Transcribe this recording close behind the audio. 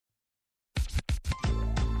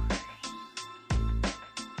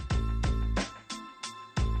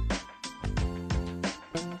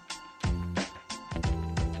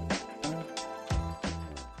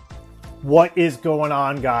What is going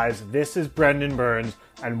on, guys? This is Brendan Burns,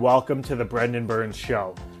 and welcome to the Brendan Burns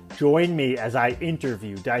Show. Join me as I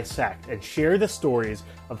interview, dissect, and share the stories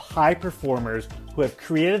of high performers who have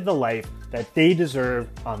created the life that they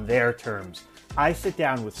deserve on their terms. I sit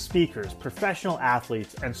down with speakers, professional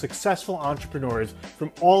athletes, and successful entrepreneurs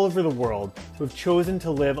from all over the world who have chosen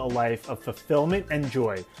to live a life of fulfillment and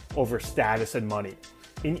joy over status and money.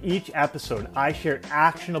 In each episode, I share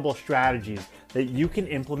actionable strategies that you can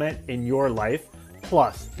implement in your life,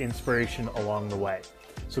 plus inspiration along the way.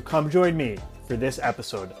 So come join me for this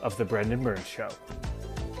episode of The Brendan Burns Show.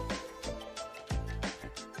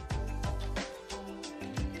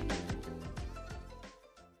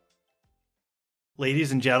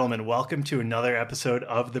 Ladies and gentlemen, welcome to another episode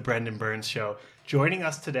of The Brendan Burns Show. Joining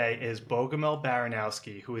us today is Bogumil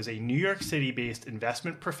Baranowski, who is a New York City-based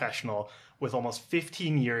investment professional with almost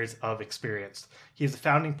 15 years of experience. He is the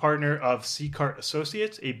founding partner of Seacart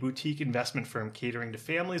Associates, a boutique investment firm catering to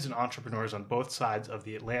families and entrepreneurs on both sides of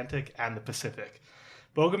the Atlantic and the Pacific.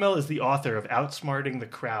 Bogumil is the author of Outsmarting the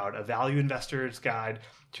Crowd, a value investor's guide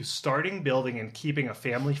to starting, building, and keeping a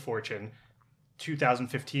family fortune,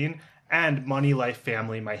 2015, and Money, Life,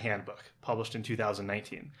 Family, My Handbook, published in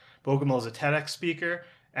 2019. Bogumil is a TEDx speaker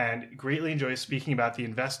and greatly enjoys speaking about the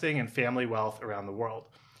investing and family wealth around the world.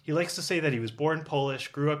 He likes to say that he was born Polish,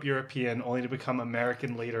 grew up European, only to become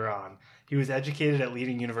American later on. He was educated at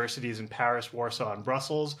leading universities in Paris, Warsaw, and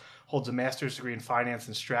Brussels, holds a master's degree in finance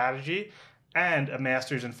and strategy, and a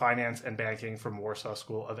master's in finance and banking from Warsaw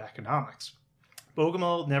School of Economics.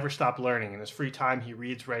 Bogumil never stopped learning. In his free time, he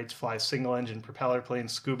reads, writes, flies single-engine propeller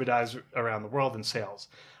planes, scuba dives around the world, and sails.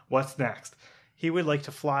 What's next? He would like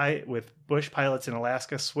to fly with bush pilots in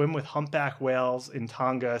Alaska, swim with humpback whales in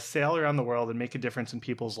Tonga, sail around the world, and make a difference in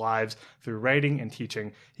people's lives through writing and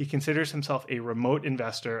teaching. He considers himself a remote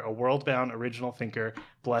investor, a world-bound original thinker,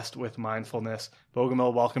 blessed with mindfulness.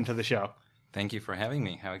 Bogumil, welcome to the show. Thank you for having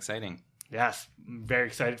me. How exciting. Yes, I'm very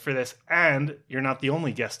excited for this. And you're not the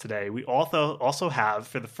only guest today. We also have,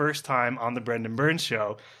 for the first time on the Brendan Burns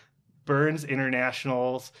Show, Burns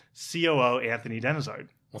International's COO, Anthony Denizard.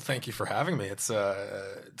 Well, thank you for having me. It's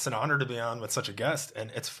an honor to be on with such a guest.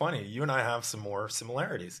 And it's funny, you and I have some more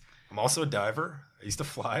similarities. I'm also a diver. I used to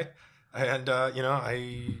fly. And,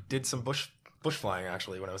 I did some bush flying,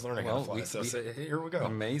 actually, when I was learning how to fly. So here we go.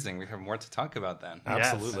 Amazing. We have more to talk about then.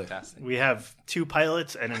 Absolutely. Yes. Fantastic. We have two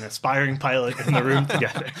pilots and an aspiring pilot in the room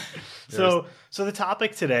together. So the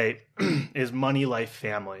topic today is money, life,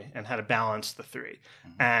 family, and how to balance the three.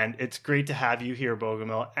 Mm-hmm. And it's great to have you here,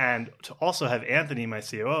 Bogumil, and to also have Anthony, my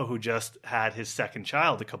COO, who just had his second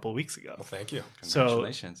child a couple of weeks ago. Well, thank you.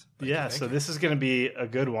 Congratulations. Thank you. This is going to be a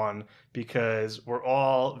good one because we're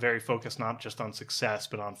all very focused not just on success,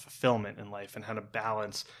 but on fulfillment in life and how to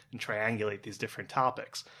balance and triangulate these different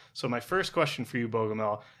topics. So my first question for you,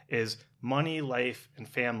 Bogumil, is money, life, and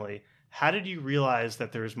family. How did you realize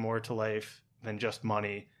that there's more to life than just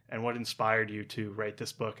money, and what inspired you to write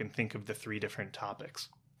this book and think of the three different topics?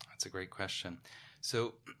 That's a great question.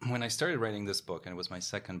 So when I started writing this book, and it was my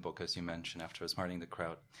second book, as you mentioned, after Outsmarting the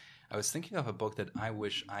Crowd, I was thinking of a book that I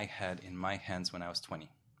wish I had in my hands when I was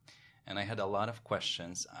 20. And I had a lot of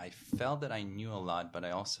questions. I felt that I knew a lot, but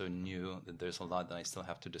I also knew that there's a lot that I still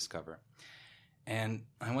have to discover. And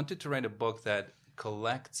I wanted to write a book that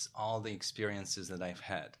collects all the experiences that I've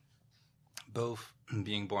had, both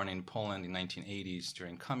being born in Poland in the 1980s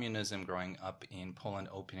during communism, growing up in Poland,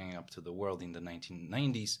 opening up to the world in the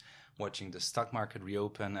 1990s, watching the stock market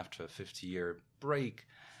reopen after a 50-year break,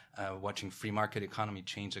 watching free market economy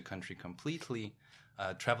change the country completely,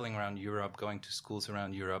 traveling around Europe, going to schools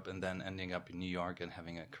around Europe, and then ending up in New York and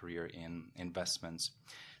having a career in investments.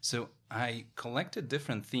 So I collected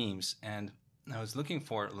different themes, and I was looking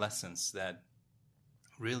for lessons that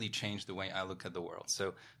really changed the way I look at the world.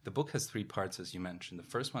 So the book has three parts, as you mentioned. The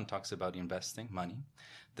first one talks about investing, money.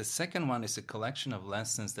 The second one is a collection of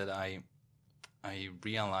lessons that I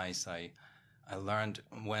realized I learned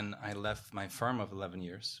when I left my firm of 11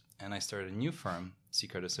 years, and I started a new firm,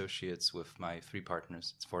 Seacart Associates, with my three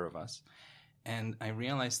partners. It's four of us. And I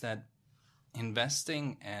realized that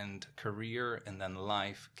investing and career and then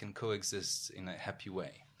life can coexist in a happy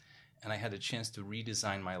way. And I had a chance to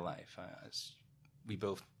redesign my life. As we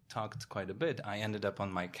both talked quite a bit, I ended up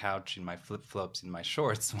on my couch in my flip-flops, in my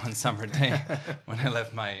shorts one summer day when I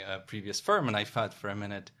left my previous firm. And I thought for a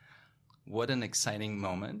minute, what an exciting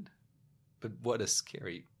moment, but what a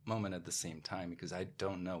scary moment at the same time, because I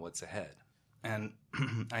don't know what's ahead. And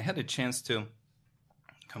I had a chance to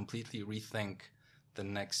completely rethink the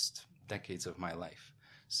next decades of my life.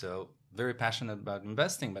 So very passionate about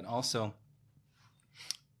investing, but also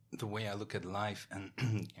the way I look at life and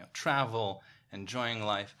travel, enjoying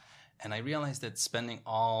life. And I realized that spending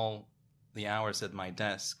all the hours at my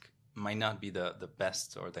desk might not be the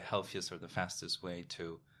best or the healthiest or the fastest way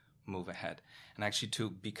to move ahead. And actually, to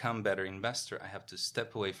become a better investor, I have to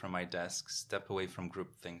step away from my desk, step away from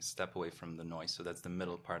group things, step away from the noise. So that's the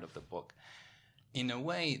middle part of the book. In a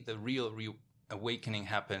way, the real awakening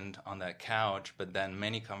happened on that couch, but then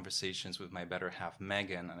many conversations with my better half,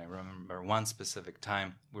 Megan. And I remember one specific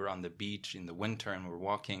time we were on the beach in the winter and we're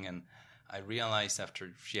walking, and I realized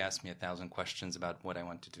after she asked me 1,000 questions about what I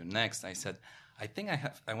want to do next, I said, I think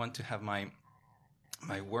I want to have my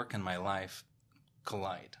work and my life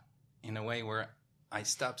collide in a way where I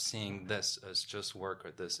stop seeing this as just work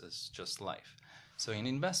or this as just life. So in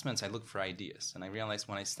investments, I look for ideas, and I realized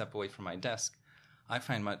when I step away from my desk, I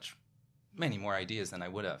find many more ideas than I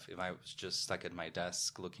would have if I was just stuck at my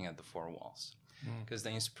desk looking at the four walls. Because the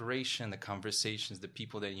inspiration, the conversations, the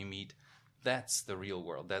people that you meet, that's the real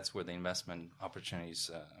world. That's where the investment opportunities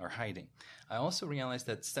are hiding. I also realized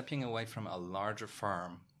that stepping away from a larger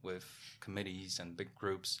firm with committees and big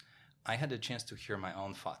groups, I had a chance to hear my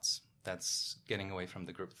own thoughts. That's getting away from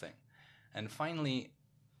the group thing. And finally,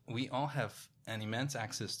 we all have an immense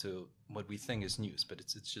access to what we think is news, but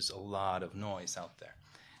it's just a lot of noise out there.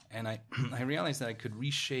 And I realized that I could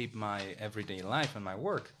reshape my everyday life and my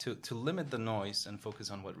work to limit the noise and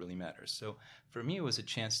focus on what really matters. So for me, it was a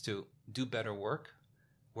chance to do better work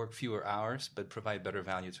fewer hours, but provide better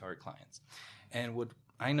value to our clients. And what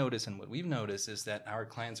I notice and what we've noticed is that our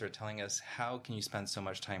clients are telling us, how can you spend so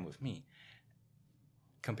much time with me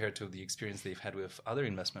compared to the experience they've had with other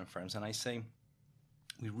investment firms? And I say,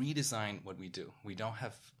 we redesign what we do. We don't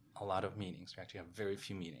have a lot of meetings. We actually have very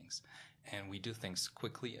few meetings. And we do things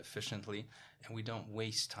quickly, efficiently, and we don't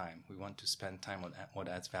waste time. We want to spend time on what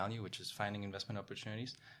adds value, which is finding investment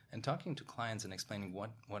opportunities and talking to clients and explaining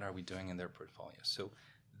what are we doing in their portfolio. So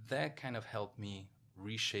that kind of helped me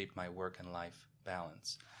reshape my work and life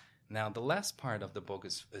balance. Now, the last part of the book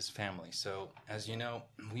is family. So as you know,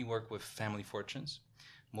 we work with family fortunes,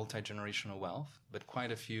 multi-generational wealth, but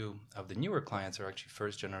quite a few of the newer clients are actually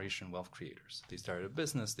first-generation wealth creators. They started a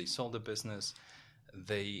business, they sold a business,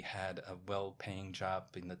 they had a well-paying job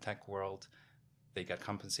in the tech world, they got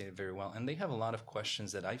compensated very well, and they have a lot of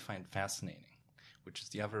questions that I find fascinating, which is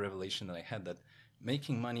the other revelation that I had, that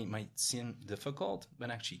making money might seem difficult, but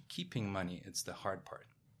actually keeping money, it's the hard part.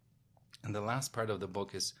 And the last part of the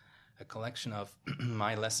book is a collection of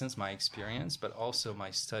my lessons, my experience, but also my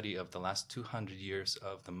study of the last 200 years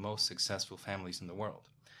of the most successful families in the world.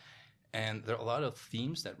 And there are a lot of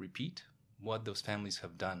themes that repeat what those families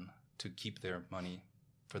have done to keep their money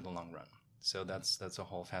for the long run. So that's a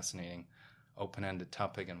whole fascinating open-ended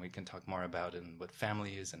topic, and we can talk more about it and what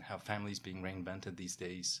family is and how family is being reinvented these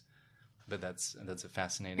days. But that's a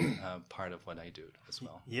fascinating part of what I do as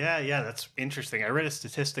well. Yeah, that's interesting. I read a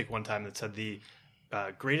statistic one time that said the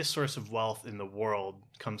greatest source of wealth in the world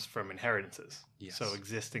comes from inheritances. Yes. So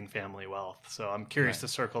existing family wealth. So I'm curious to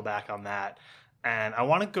circle back on that. And I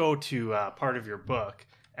want to go to part of your book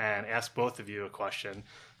and ask both of you a question.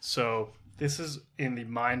 So this is in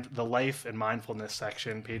the life and mindfulness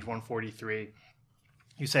section, page 143.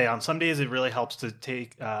 You say, on some days it really helps to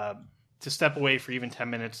take to step away for even 10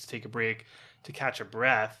 minutes, to take a break, to catch a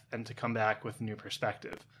breath, and to come back with a new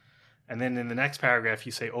perspective. And then in the next paragraph,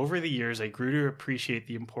 you say, over the years, I grew to appreciate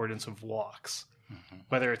the importance of walks. Mm-hmm.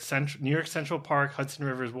 Whether it's New York Central Park, Hudson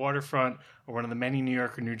River's waterfront, or one of the many New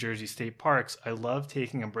York or New Jersey state parks, I love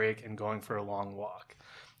taking a break and going for a long walk.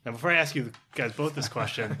 Now, before I ask you guys both this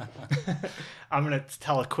question, I'm going to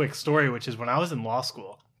tell a quick story, which is when I was in law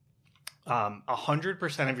school,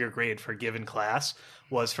 100% of your grade for a given class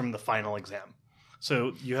was from the final exam.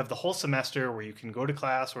 So you have the whole semester where you can go to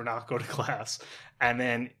class or not go to class.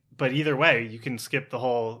 But either way, you can skip the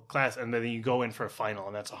whole class and then you go in for a final,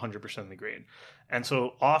 and that's 100% of the grade. And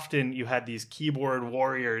so often you had these keyboard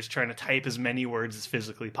warriors trying to type as many words as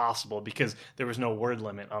physically possible because there was no word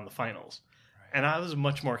limit on the finals. Right. And I was a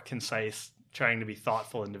much more concise, trying to be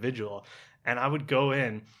thoughtful individual. And I would go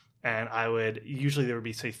in and usually there would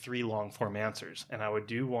be, say, 3 long form answers. And I would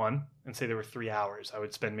do one and say there were 3 hours. I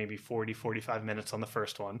would spend maybe 40, 45 minutes on the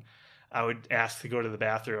first one. I would ask to go to the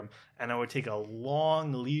bathroom, and I would take a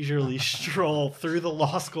long, leisurely stroll through the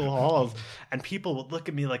law school halls, and people would look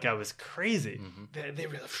at me like I was crazy. Mm-hmm. They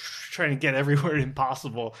were trying to get every word in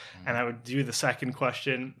possible, mm-hmm. and I would do the second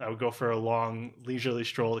question. I would go for a long, leisurely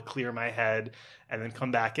stroll to clear my head, and then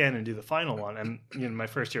come back in and do the final one. And my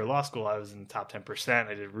first year of law school, I was in the top 10%.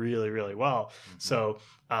 I did really, really well. Mm-hmm. So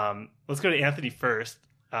let's go to Anthony first.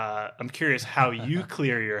 I'm curious how you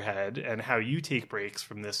clear your head and how you take breaks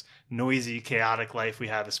from this noisy, chaotic life we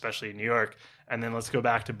have, especially in New York. And then let's go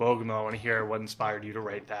back to Bogumil. I want to hear what inspired you to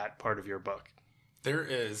write that part of your book. There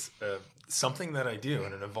is something that I do,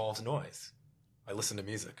 and it involves noise. I listen to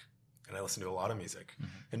music, and I listen to a lot of music.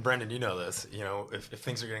 Mm-hmm. And Brendan, you know this. You know, if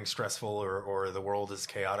things are getting stressful or the world is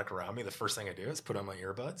chaotic around me, the first thing I do is put on my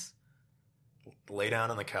earbuds, lay down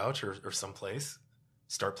on the couch or someplace,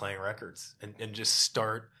 start playing records, and just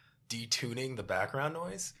start detuning the background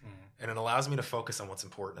noise. Mm-hmm. And it allows me to focus on what's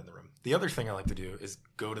important in the room. The other thing I like to do is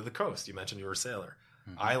go to the coast. You mentioned you were a sailor.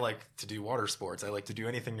 Mm-hmm. I like to do water sports. I like to do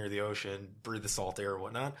anything near the ocean, breathe the salt air or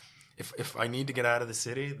whatnot. If I need to get out of the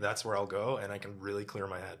city, that's where I'll go, and I can really clear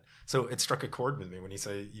my head. So it struck a chord with me when you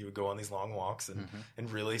say you would go on these long walks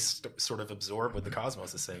and really sort of absorb what the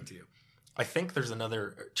cosmos is saying to you. I think there's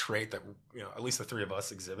another trait that, at least the three of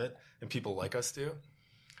us exhibit, and people like us do.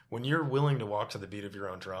 When you're willing to walk to the beat of your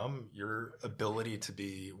own drum, your ability to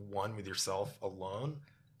be one with yourself alone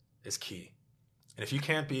is key. And if you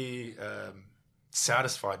can't be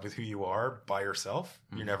satisfied with who you are by yourself,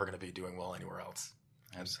 you're never going to be doing well anywhere else.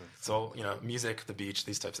 Absolutely. So, music, the beach,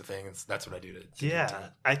 these types of things, that's what I do to yeah.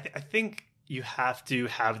 I think you have to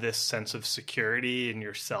have this sense of security in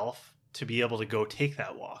yourself to be able to go take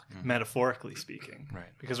that walk, metaphorically speaking. Right.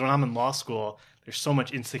 Because when I'm in law school, there's so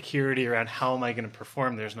much insecurity around how am I going to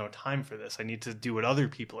perform? There's no time for this. I need to do what other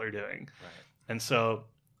people are doing. Right. And so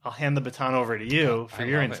I'll hand the baton over to you for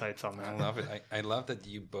your insights on that. I love it. I love that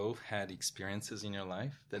you both had experiences in your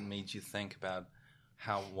life that made you think about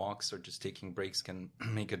how walks or just taking breaks can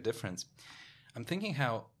make a difference. I'm thinking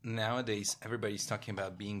how nowadays everybody's talking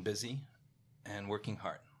about being busy and working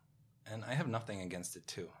hard. And I have nothing against it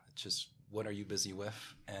too. It's just what are you busy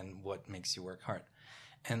with and what makes you work hard.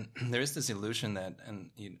 And there is this illusion that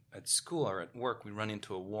at school or at work we run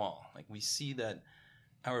into a wall. Like we see that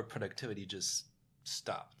our productivity just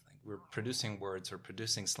stopped. Like we're producing words or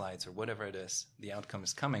producing slides or whatever it is. The outcome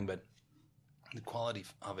is coming, but the quality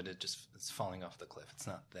of it it's falling off the cliff. It's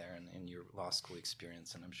not there in your law school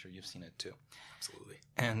experience, and I'm sure you've seen it too. Absolutely.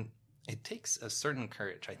 And it takes a certain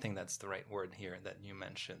courage, I think that's the right word here that you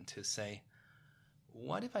mentioned, to say,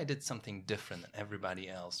 what if I did something different than everybody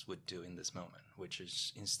else would do in this moment, which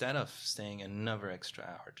is instead of staying another extra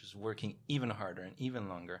hour, just working even harder and even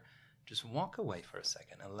longer, just walk away for a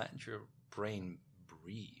second and let your brain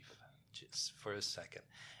breathe just for a second.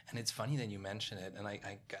 And it's funny that you mentioned it, and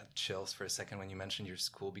I got chills for a second when you mentioned your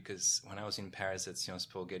school, because when I was in Paris at Sciences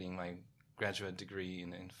Po getting my graduate degree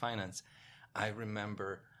in finance, I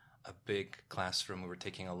remember a big classroom. We were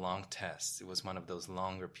taking a long test. It was one of those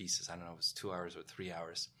longer pieces. I don't know, it was 2 hours or 3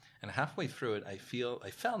 hours. And halfway through it, I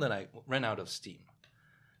felt that I ran out of steam.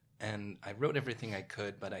 And I wrote everything I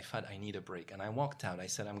could, but I thought I need a break. And I walked out. I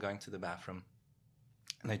said, I'm going to the bathroom.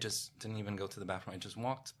 And I just didn't even go to the bathroom. I just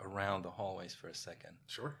walked around the hallways for a second.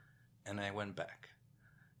 Sure. And I went back.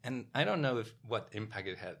 And I don't know what impact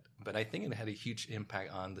it had, but I think it had a huge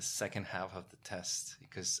impact on the second half of the test,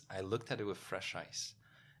 because I looked at it with fresh eyes,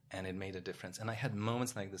 and it made a difference. And I had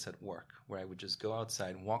moments like this at work where I would just go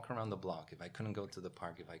outside, walk around the block. If I couldn't go to the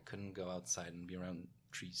park, if I couldn't go outside and be around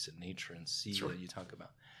trees and nature and see what you talk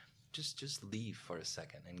about, just leave for a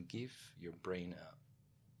second and give your brain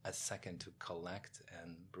a second to collect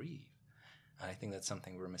and breathe. And I think that's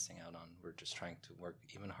something we're missing out on. We're just trying to work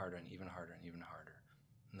even harder and even harder and even harder.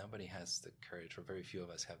 Nobody has the courage, or very few of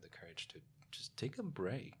us have the courage to just take a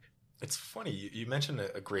break. It's funny. You mentioned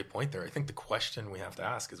a great point there. I think the question we have to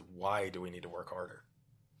ask is, why do we need to work harder?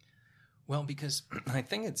 Well, because I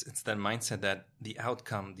think it's that mindset that the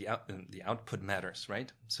outcome, the output matters,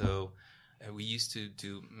 right? So we used to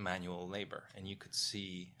do manual labor, and you could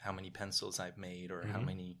see how many pencils I've made or how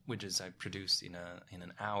many widgets I produced in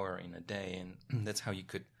an hour, in a day, and that's how you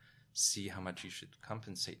could see how much you should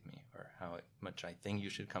compensate me, or how much I think you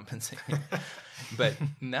should compensate me. But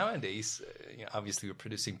nowadays, obviously we're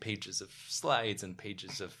producing pages of slides and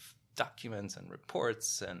pages of documents and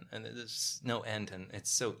reports, and there's no end, and it's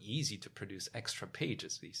so easy to produce extra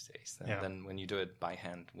pages these days than when you do it by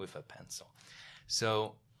hand with a pencil.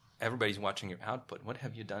 So everybody's watching your output. What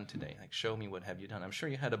have you done today? Like, show me what have you done. I'm sure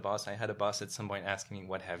you had a boss. I had a boss at some point asking me,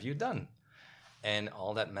 what have you done? And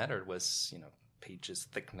all that mattered was, pages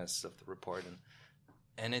thickness of the report,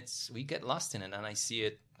 and we get lost in it. And I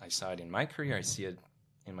saw it in my career, I see it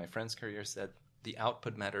in my friends' careers, that the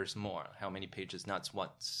output matters more. How many pages, not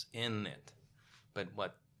what's in it,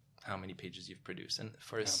 but how many pages you've produced. And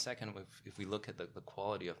for a second, if we look at the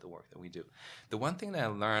quality of the work that we do, the one thing that I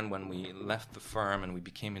learned when we left the firm and we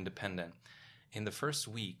became independent, in the first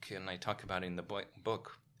week, and I talk about it in the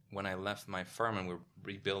book, when I left my firm and we're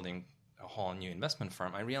rebuilding a whole new investment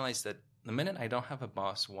firm, I realized that the minute I don't have a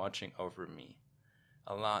boss watching over me,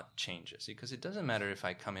 a lot changes, because it doesn't matter if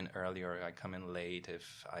I come in early or I come in late,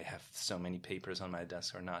 if I have so many papers on my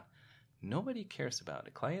desk or not. Nobody cares about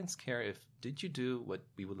it. Clients care if, did you do what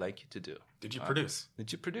we would like you to do? Did you produce?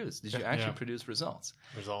 Did you produce? Did you actually produce results?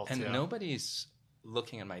 Results, and nobody's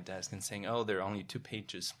looking at my desk and saying, oh, there are only 2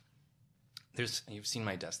 pages. You've seen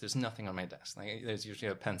my desk. There's nothing on my desk. Like, there's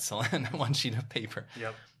usually a pencil and 1 sheet of paper.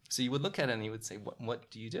 Yep. So you would look at it and you would say,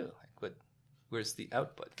 what do you do? Like, where's the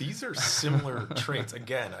output? These are similar traits.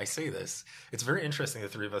 Again, I say this. It's very interesting the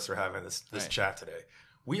 3 of us are having this chat today.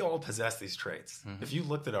 We all possess these traits. Mm-hmm. If you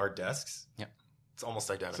looked at our desks, it's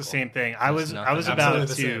almost identical. It's the same thing. I was about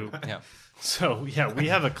to. Yeah. So we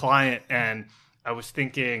have a client, and I was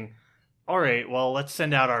thinking, all right, well, let's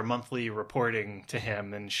send out our monthly reporting to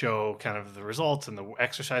him and show kind of the results and the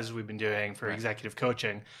exercises we've been doing for executive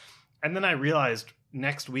coaching. And then I realized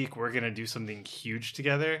next week we're going to do something huge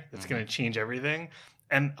together that's going to change everything.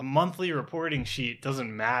 And a monthly reporting sheet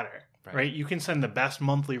doesn't matter, right? You can send the best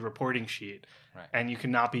monthly reporting sheet and you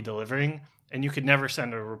cannot be delivering. And you could never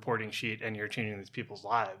send a reporting sheet and you're changing these people's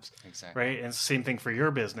lives. Exactly. Right? And it's the same thing for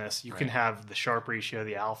your business. You can have the Sharpe ratio,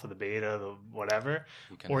 the alpha, the beta, the whatever,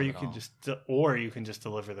 or you can just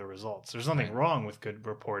deliver the results. There's nothing wrong with good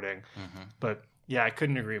reporting. Mm-hmm. But yeah, I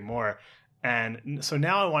couldn't agree more. And so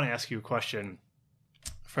now I want to ask you a question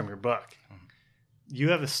from your book. Mm-hmm. You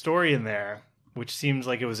have a story in there which seems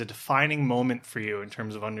like it was a defining moment for you in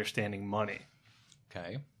terms of understanding money.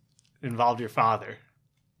 Okay. It involved your father.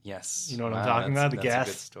 Yes. You know what I'm talking about? The gas. That's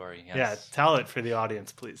a good story. Yes. Yeah, tell it for the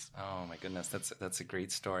audience, please. Oh my goodness, that's a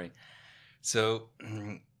great story. So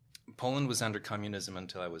Poland was under communism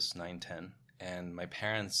until I was 9, 10, and my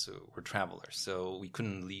parents were travelers, so we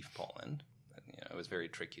couldn't leave Poland. It was very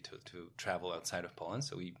tricky to travel outside of Poland,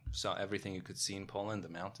 so we saw everything you could see in Poland, the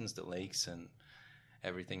mountains, the lakes, and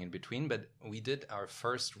everything in between. But we did our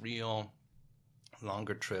first real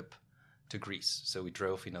longer trip to Greece. So we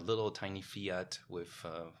drove in a little tiny Fiat with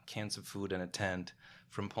cans of food and a tent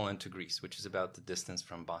from Poland to Greece, which is about the distance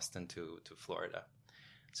from Boston to Florida.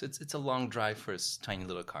 So it's a long drive for a tiny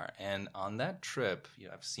little car. And on that trip,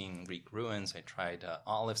 I've seen Greek ruins. I tried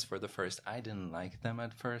olives for the first. I didn't like them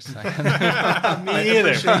at first. Me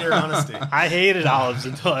either. Appreciate your honesty. I hated olives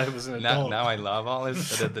until I was an adult. Now I love olives,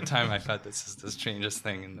 but at the time I thought this is the strangest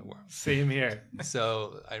thing in the world. Same here.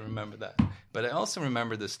 So I remember that. But I also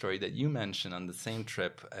remember the story that you mentioned on the same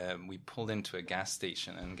trip. We pulled into a gas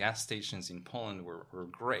station, and gas stations in Poland were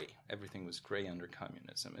gray. Everything was gray under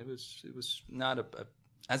communism. It was not a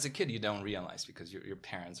as a kid, you don't realize because your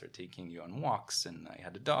parents are taking you on walks, and I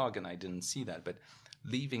had a dog, and I didn't see that. But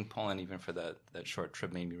leaving Poland, even for that short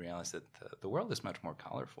trip, made me realize that the world is much more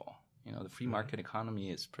colorful. The free market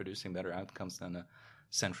economy is producing better outcomes than a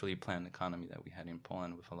centrally planned economy that we had in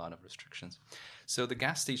Poland with a lot of restrictions. So the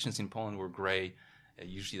gas stations in Poland were gray.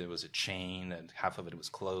 Usually there was a chain, and half of it was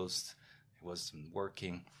closed. It wasn't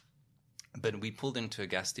working. But we pulled into a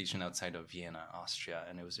gas station outside of Vienna, Austria,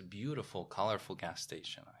 and it was a beautiful, colorful gas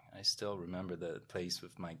station. I still remember the place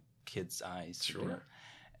with my kids' eyes. Sure.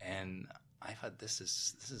 And I thought, this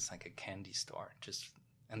is like a candy store,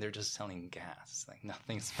 and they're just selling gas, like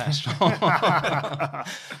nothing special.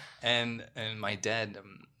 and my dad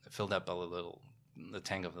filled up the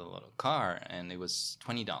tank of the little car, and it was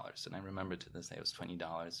 $20. And I remember to this day it was $20.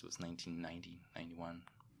 It was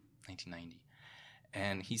 1990.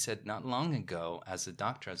 And he said, not long ago, as a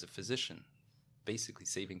doctor, as a physician, basically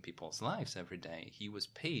saving people's lives every day, he was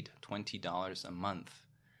paid $20 a month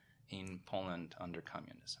in Poland under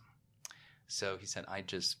communism. So he said, I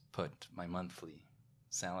just put my monthly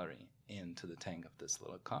salary into the tank of this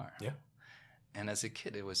little car. Yeah. And as a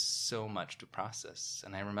kid, it was so much to process.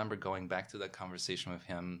 And I remember going back to that conversation with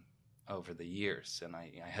him over the years, and I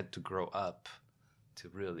had to grow up to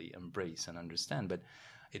really embrace and understand. But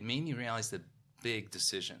it made me realize that big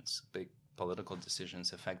decisions, big political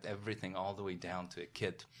decisions affect everything all the way down to a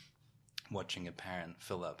kid watching a parent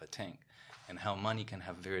fill up a tank, and how money can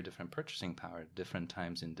have very different purchasing power at different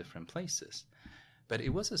times in different places. But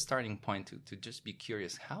it was a starting point to just be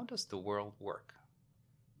curious, how does the world work?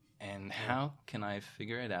 And how can I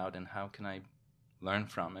figure it out, and how can I learn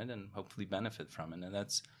from it and hopefully benefit from it? And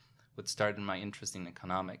that's what started my interest in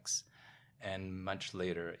economics. And much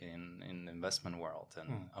later in the investment world,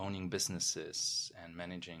 and owning businesses and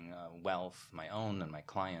managing wealth, my own and my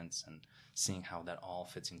clients, and seeing how that all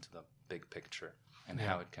fits into the big picture and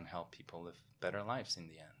how it can help people live better lives in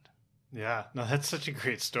the end. Yeah, no, that's such a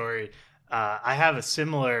great story. I have a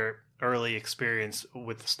similar early experience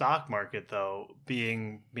with the stock market, though,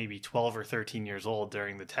 being maybe 12 or 13 years old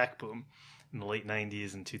during the tech boom. in the late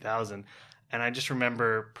 90s and 2000. And I just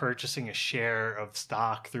remember purchasing a share of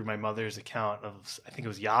stock through my mother's account of, I think it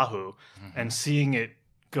was Yahoo, and seeing it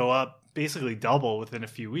go up basically double within a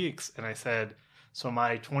few weeks. And I said, so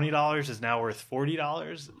my $20 is now worth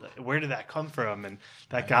 $40. Where did that come from? And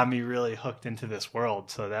that got me really hooked into this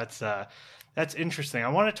world. So that's interesting. I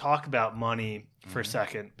want to talk about money for a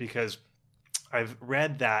second, because I've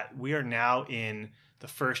read that we are now in the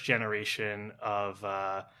first generation of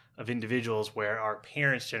individuals where our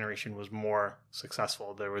parents' generation was more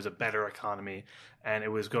successful. There was a better economy, and it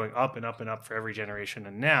was going up and up and up for every generation.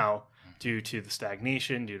 And now, due to the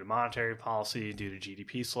stagnation, due to monetary policy, due to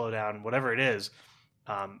GDP slowdown, whatever it is,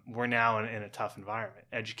 we're now in a tough environment.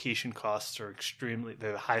 Education costs are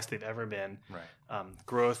they're the highest they've ever been. Right.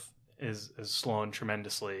 Growth is slowing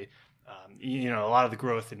tremendously. A lot of the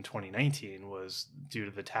growth in 2019 was due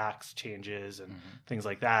to the tax changes and things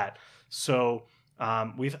like that. So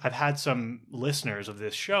I've had some listeners of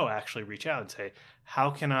this show actually reach out and say,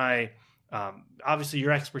 how can I, obviously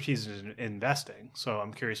your expertise is in investing, so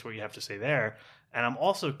I'm curious what you have to say there. And I'm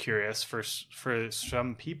also curious for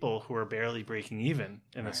some people who are barely breaking even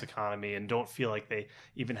in this economy and don't feel like they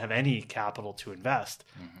even have any capital to invest,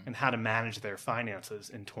 and how to manage their finances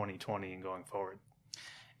in 2020 and going forward.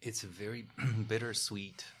 It's a very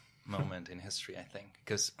bittersweet moment in history, I think,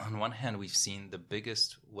 because on one hand, we've seen the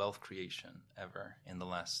biggest wealth creation ever in the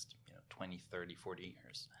last 20, 30, 40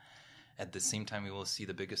 years. At the same time, we will see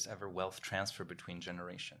the biggest ever wealth transfer between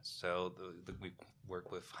generations. So we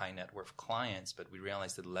work with high net worth clients, but we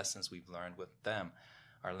realize that the lessons we've learned with them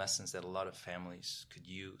are lessons that a lot of families could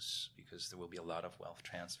use, because there will be a lot of wealth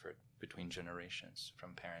transferred between generations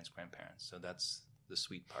from parents, grandparents. So that's the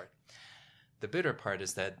sweet part. The bitter part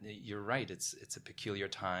is that you're right. It's a peculiar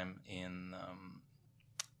time in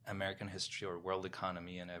American history or world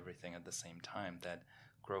economy and everything at the same time, that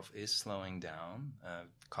growth is slowing down.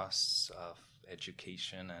 Costs of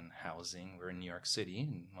education and housing. We're in New York City,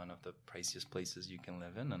 one of the priciest places you can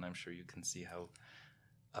live in, and I'm sure you can see how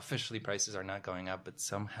officially prices are not going up, but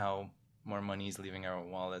somehow more money is leaving our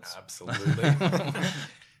wallets. Absolutely.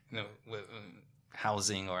 With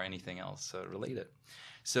housing or anything else related.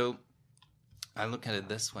 So I look at it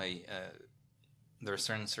this way. There are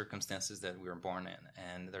certain circumstances that we were born in,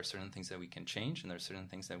 and there are certain things that we can change, and there are certain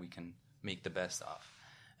things that we can make the best of.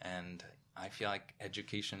 And I feel like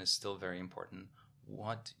education is still very important.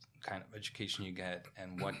 What kind of education you get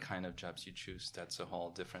and what kind of jobs you choose, that's a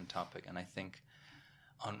whole different topic. And I think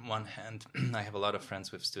on one hand, I have a lot of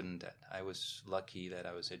friends with student debt. I was lucky that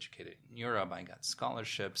I was educated in Europe. I got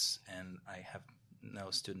scholarships, and I have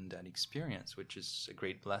no student debt experience, which is a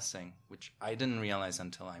great blessing, which I didn't realize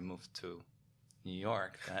until I moved to New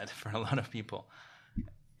York, that for a lot of people,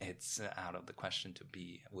 it's out of the question to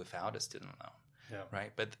be without a student loan,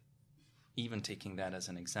 right? But even taking that as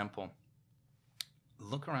an example,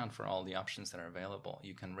 look around for all the options that are available.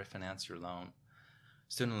 You can refinance your loan.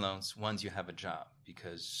 Student loans, once you have a job,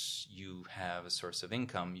 because you have a source of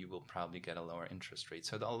income, you will probably get a lower interest rate.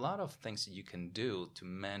 So there are a lot of things that you can do to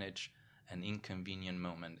manage an inconvenient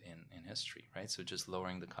moment in history, right? So just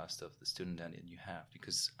lowering the cost of the student debt that you have,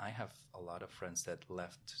 because I have a lot of friends that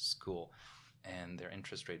left school and their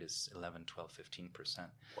interest rate is 11, 12, 15%.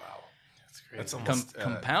 Wow. That's great. That's almost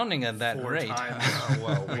compounding at that rate.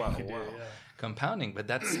 Wow. Compounding, but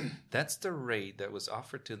that's the rate that was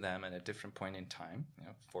offered to them at a different point in time,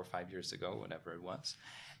 4 or 5 years ago, whatever it was,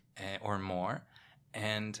 or more.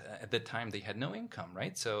 And at the time, they had no income,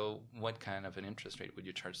 right? So what kind of an interest rate would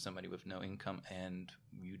you charge somebody with no income, and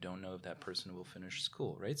you don't know if that person will finish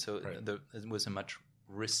school, right? So it was a much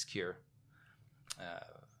riskier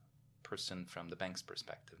person from the bank's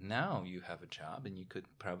perspective. Now you have a job, and you could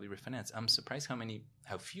probably refinance. I'm surprised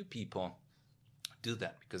how few people do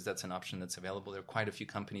that, because that's an option that's available. There are quite a few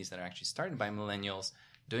companies that are actually started by millennials,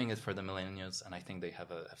 doing it for the millennials, and I think they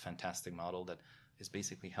have a fantastic model that is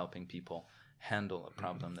basically helping people handle a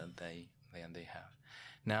problem that they have.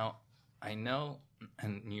 Now, I know,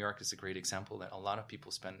 and New York is a great example, that a lot of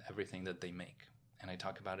people spend everything that they make, and I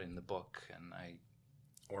talk about it in the book.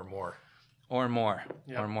 Or more. It's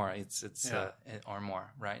or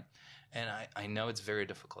more, right? And I know it's very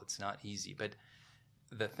difficult. It's not easy, but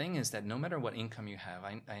the thing is that no matter what income you have,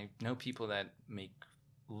 I know people that make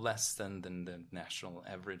less than the national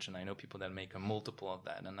average, and I know people that make a multiple of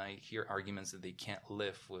that, and I hear arguments that they can't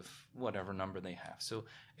live with whatever number they have. So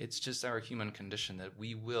it's just our human condition that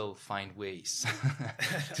we will find ways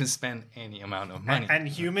to spend any amount of money. And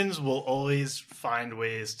humans will always find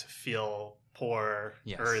ways to feel poorer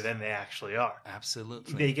than they actually are.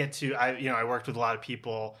 Absolutely. They get to, I worked with a lot of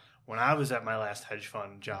people when I was at my last hedge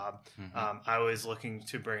fund job, I was looking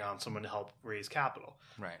to bring on someone to help raise capital.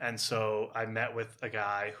 Right. And so I met with a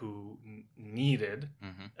guy who needed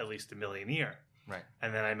at least $1 million a year. Right.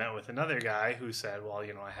 And then I met with another guy who said, well,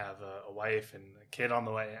 you know, I have a wife and a kid on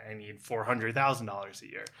the way. I need $400,000 a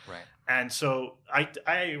year. Right. And so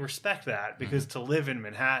I respect that, because to live in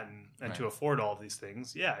Manhattan and to afford all these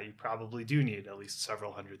things, yeah, you probably do need at least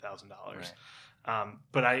several $100,000. Right.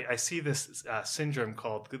 But I see this syndrome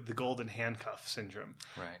called the golden handcuff syndrome.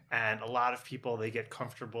 Right. And a lot of people, they get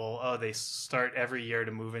comfortable. Oh, they start every year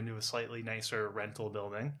to move into a slightly nicer rental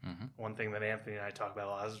building. One thing that Anthony and I talk about a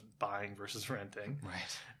lot is buying versus renting.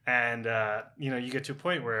 Right. And, you know, you get to a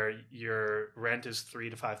point where your rent is $3,000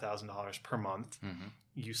 to $5,000 per month.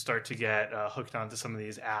 You start to get hooked onto some of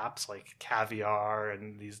these apps like Caviar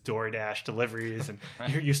and these DoorDash deliveries. And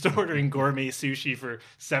you're used to ordering gourmet sushi for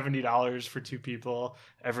 $70 for 2 people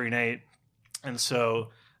every night. And so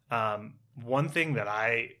one thing that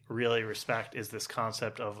I really respect is this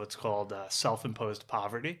concept of what's called self-imposed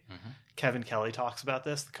poverty. Kevin Kelly talks about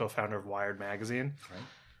this, the co-founder of Wired Magazine. Right.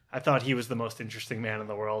 I thought he was the most interesting man in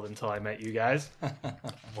the world until I met you guys.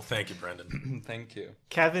 Well, thank you, Brendan. Thank you.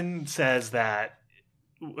 Kevin says that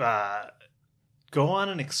go on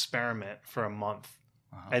an experiment for a month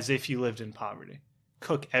as if you lived in poverty.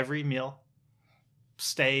 Cook every meal.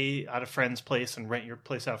 Stay at a friend's place and rent your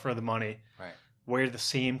place out for the money. Right. Wear the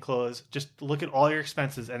same clothes. Just look at all your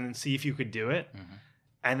expenses and then see if you could do it.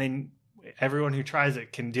 And then everyone who tries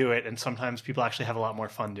it can do it. And sometimes people actually have a lot more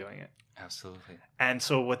fun doing it. Absolutely. And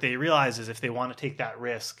so what they realize is if they want to take that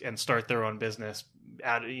risk and start their own business,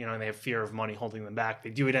 you know, and they have fear of money holding them back,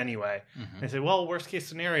 they do it anyway. They say, well, worst case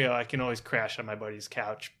scenario, I can always crash on my buddy's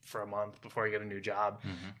couch for a month before I get a new job.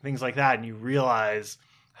 Things like that. And you realize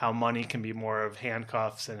how money can be more of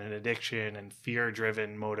handcuffs and an addiction and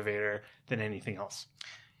fear-driven motivator than anything else.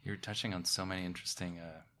 You're touching on so many interesting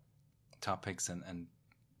topics, and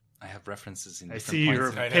I have references in different I see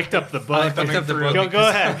points. you picked up the book. I picked up the book. Go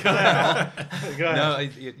ahead. Go ahead. Go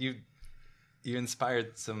ahead. No, you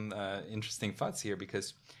inspired some interesting thoughts here,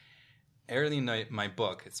 because early in my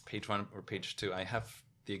book, it's page 1 or page 2, I have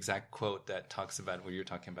the exact quote that talks about what you're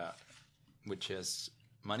talking about, which is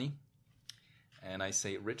money. And I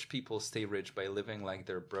say, rich people stay rich by living like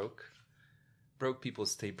they're broke. Broke people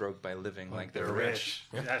stay broke by living like they're rich.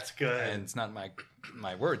 Yeah. That's good. And it's not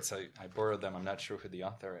my words. I borrowed them. I'm not sure who the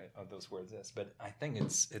author of those words is, but I think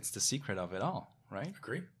it's the secret of it all, right?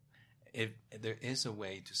 Agree. If there is a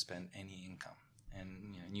way to spend any income,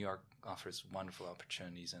 and New York offers wonderful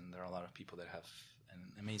opportunities, and there are a lot of people that have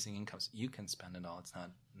amazing incomes. You can spend it all. It's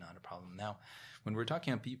not a problem. Now, when we're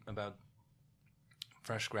talking about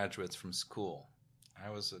fresh graduates from school, I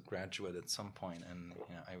was a graduate at some point, and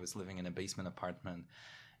I was living in a basement apartment.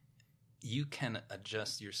 You can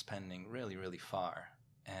adjust your spending really, really far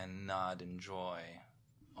and not enjoy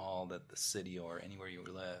all that the city or anywhere you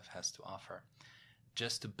live has to offer,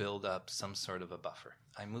 just to build up some sort of a buffer.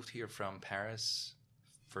 I moved here from Paris,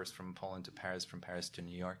 first from Poland to Paris, from Paris to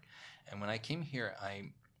New York. And when I came here,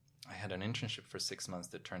 I had an internship for 6 months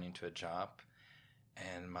that turned into a job.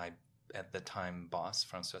 And my, at the time, boss,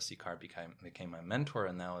 Francois Sicard, became my mentor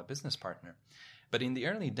and now a business partner. But in the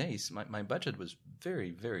early days, my budget was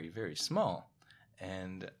very, very, very small.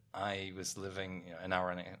 And I was living an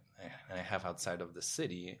hour and a half outside of the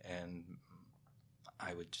city, and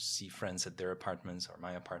I would just see friends at their apartments or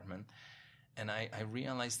my apartment. And I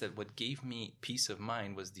realized that what gave me peace of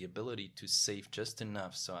mind was the ability to save just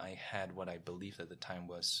enough so I had what I believed at the time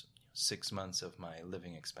was 6 months of my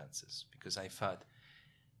living expenses. Because I thought,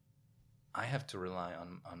 I have to rely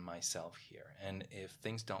on myself here. And if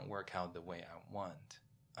things don't work out the way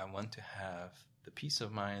I want to have the peace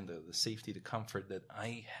of mind, the safety, the comfort that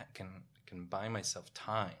I can buy myself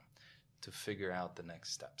time to figure out the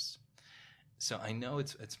next steps. So I know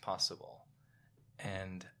it's possible.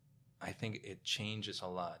 And I think it changes a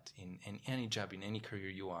lot in any job, in any career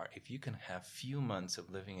you are, if you can have few months of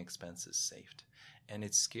living expenses saved. And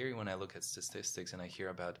it's scary when I look at statistics and I hear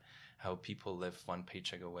about how people live one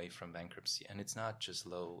paycheck away from bankruptcy. And it's not just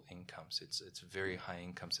low incomes, it's very high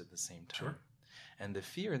incomes at the same time. Sure. And the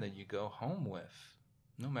fear that you go home with,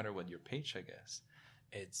 no matter what your paycheck is,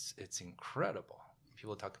 it's incredible.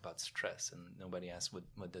 People talk about stress and nobody asks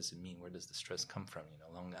what does it mean? Where does the stress come from?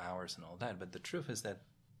 Long hours and all that. But the truth is that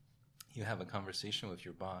you have a conversation with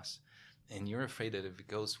your boss and you're afraid that if it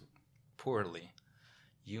goes poorly,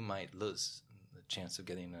 you might lose the chance of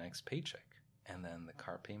getting the next paycheck. And then the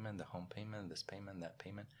car payment, the home payment, this payment, that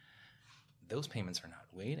payment, those payments are not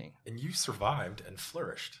waiting. And you survived and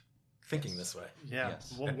flourished. thinking this way. Yeah.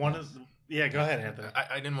 Yes. Well, go ahead, Anthony.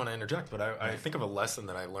 I didn't want to interject, but I think of a lesson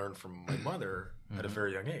that I learned from my mother at a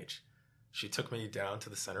very young age. She took me down to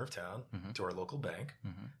the center of town to our local bank.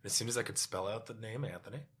 And as soon as I could spell out the name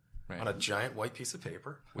Anthony on a giant white piece of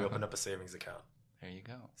paper, we opened up a savings account. There you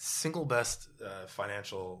go. Single best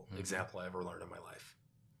financial example I ever learned in my life.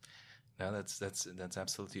 No, that's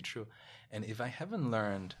absolutely true. And if I haven't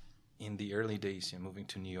learned in the early days, moving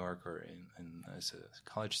to New York or as a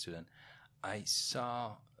college student, I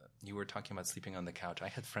saw you were talking about sleeping on the couch. I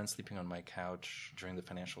had friends sleeping on my couch during the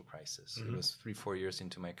financial crisis. It was 3-4 years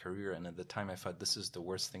into my career, and at the time I thought this is the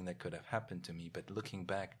worst thing that could have happened to me. But looking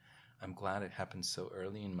back, I'm glad it happened so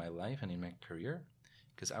early in my life and in my career,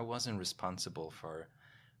 because I wasn't responsible for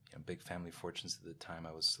big family fortunes at the time.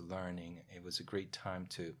 I was learning. It was a great time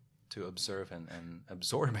to observe and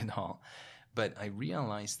absorb it all. But I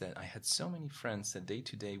realized that I had so many friends that day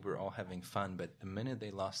to day we're all having fun, but the minute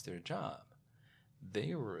they lost their job,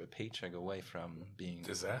 they were a paycheck away from being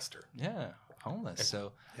disaster. Yeah, homeless.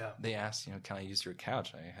 So they asked, can I use your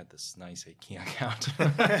couch? I had this nice IKEA couch.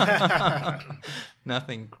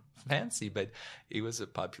 Nothing fancy, but it was a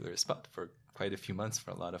popular spot for quite a few months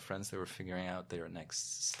for a lot of friends that were figuring out their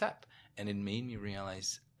next step. And it made me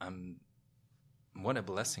realize what a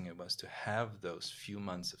blessing it was to have those few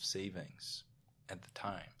months of savings at the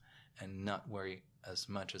time and not worry as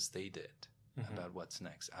much as they did about what's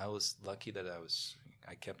next. I was lucky that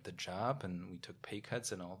I kept the job and we took pay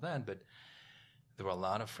cuts and all that, but there were a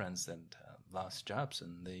lot of friends that lost jobs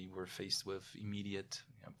and they were faced with immediate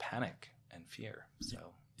panic and fear.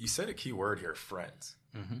 So you said a key word here, friends.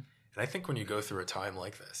 And I think when you go through a time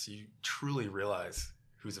like this, you truly realize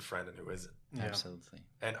who's a friend and who isn't. Yeah. Absolutely.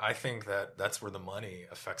 And I think that that's where the money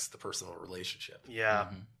affects the personal relationship.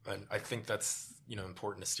 Yeah. And I think that's,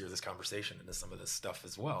 important to steer this conversation into some of this stuff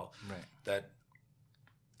as well. Right. That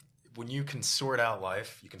when you can sort out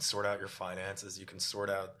life, you can sort out your finances, you can sort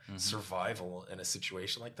out survival in a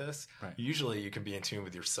situation like this. Right. Usually you can be in tune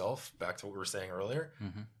with yourself, back to what we were saying earlier,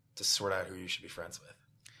 to sort out who you should be friends with.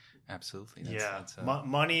 Absolutely.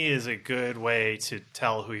 Money is a good way to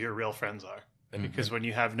tell who your real friends are. Because when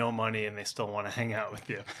you have no money and they still want to hang out with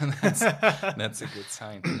you, that's a good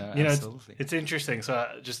sign. No, absolutely. It's interesting. So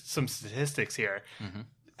just some statistics here.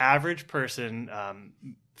 Average person,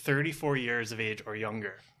 34 years of age or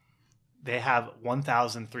younger, they have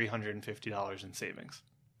 $1,350 in savings.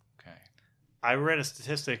 Okay. I read a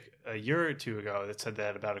statistic a year or two ago that said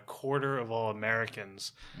that about a quarter of all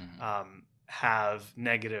Americans have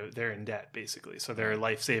negative. They're in debt, basically. So their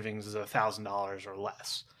life savings is $1,000 or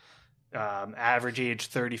less. Average age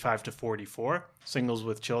 35 to 44. Singles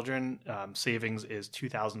with children, savings is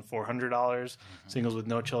 $2,400. Singles with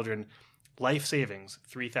no children, life savings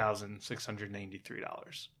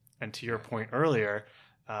 $3,693. And to your point earlier,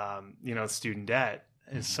 student debt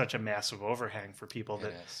is such a massive overhang for people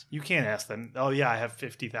that you can't ask them, oh yeah, I have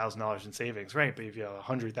 $50,000 in savings, right? But if you have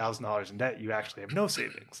 $100,000 in debt, you actually have no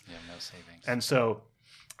savings. You have no savings. And so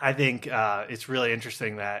I think it's really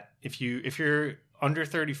interesting that if you're under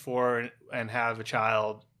 34 and have a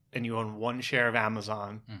child and you own one share of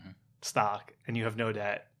Amazon stock and you have no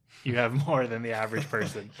debt, you have more than the average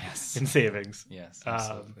person in savings. Yes,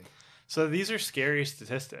 absolutely. So these are scary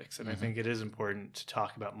statistics, and I think it is important to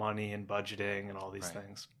talk about money and budgeting and all these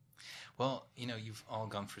things. Well, you've all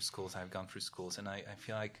gone through schools. I've gone through schools, and I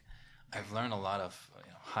feel like I've learned a lot of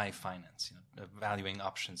high finance, valuing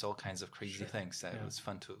options, all kinds of crazy things that it was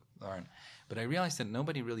fun to learn. But I realized that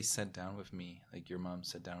nobody really sat down with me, like your mom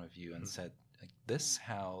sat down with you and said, like, this is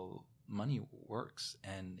how money works,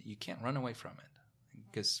 and you can't run away from it.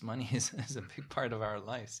 Because money is a big part of our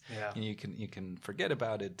lives. Yeah. And you can forget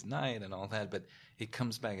about it, deny it, and all that, but it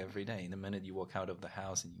comes back every day. The minute you walk out of the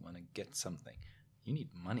house and you want to get something, you need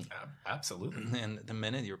money. Absolutely. And the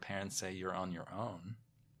minute your parents say you're on your own,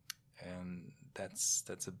 and that's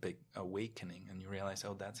a big awakening, and you realize,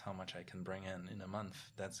 oh, that's how much I can bring in a month.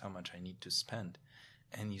 That's how much I need to spend,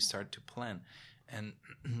 and you start to plan. And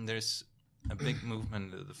there's a big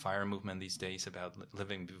movement, the FIRE movement these days, about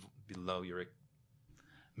living below your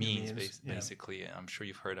means, basically. I'm sure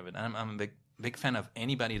you've heard of it. I'm a big fan of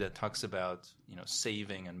anybody that talks about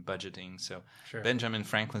saving and budgeting. So Benjamin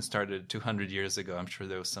Franklin started 200 years ago. I'm sure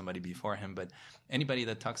there was somebody before him, but anybody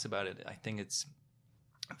that talks about it, I think it's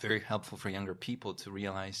very helpful for younger people to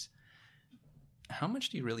realize, how much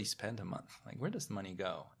do you really spend a month? Like, where does the money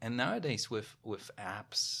go? And nowadays with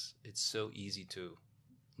apps, it's so easy to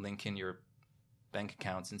link in your bank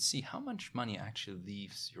accounts and see how much money actually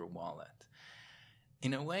leaves your wallet.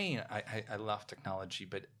 In a way, I love technology,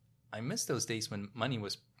 but I miss those days when money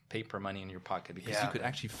was paper money in your pocket because Yeah. you could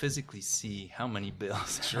actually physically see how many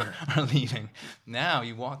bills are leaving. Now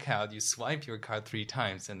you walk out, you swipe your card 3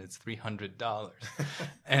 times, and it's $300.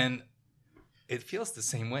 And it feels the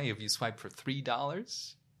same way if you swipe for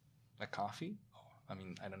 $3 a coffee. I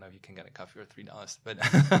mean, I don't know if you can get a coffee for $3, but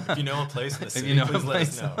If you know a place in the city, please let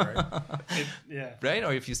us know, right? Yeah. Right?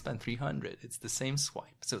 Or if you spend $300, it's the same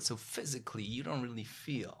swipe. So physically, you don't really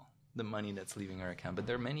feel the money that's leaving your account. But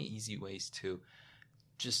there are many easy ways to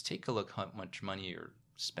just take a look how much money you're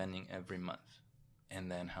spending every month, and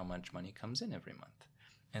then how much money comes in every month,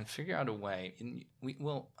 and figure out a way. And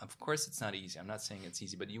of course, it's not easy. I'm not saying it's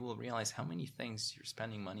easy, but you will realize how many things you're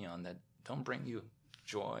spending money on that don't bring you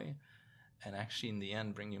joy, and actually in the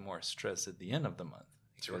end bring you more stress at the end of the month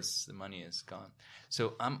because the money is gone.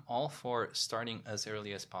 So I'm all for starting as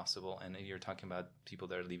early as possible. And if you're talking about people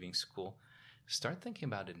that are leaving school, start thinking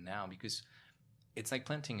about it now, because it's like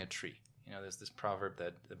planting a tree. You know, there's this proverb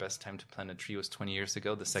that the best time to plant a tree was 20 years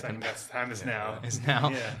ago. The second best time is now.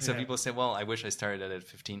 So people say, well, I wish I started at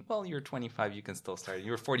 15. Well, you're 25, you can still start it.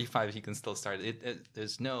 You're 45, you can still start it.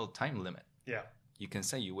 There's no time limit. Yeah. You can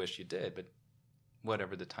say you wish you did, but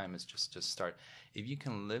whatever the time is, just start. If you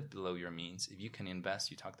can live below your means, if you can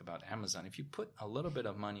invest, you talked about Amazon, if you put a little bit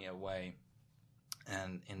of money away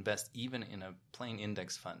and invest even in a plain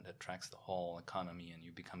index fund that tracks the whole economy, and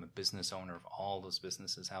you become a business owner of all those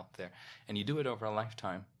businesses out there, and you do it over a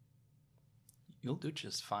lifetime, you'll do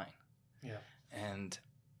just fine. Yeah. And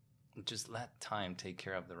just let time take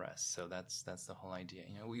care of the rest. So that's the whole idea.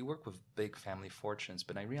 You know, we work with big family fortunes,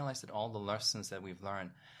 but I realized that all the lessons that we've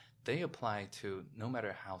learned, they apply to no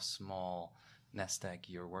matter how small nest egg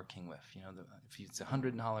you're working with. You know, if it's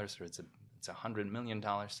 $100 or it's $100 million,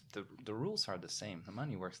 the rules are the same. The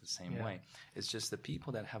money works the same way. It's just the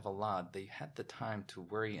people that have a lot, they had the time to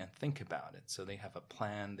worry and think about it. So they have a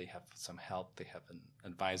plan, they have some help, they have an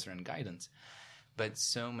advisor and guidance. But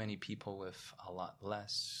so many people with a lot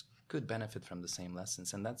less could benefit from the same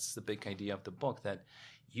lessons. And that's the big idea of the book, that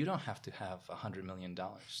you don't have to have $100 million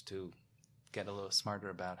to get a little smarter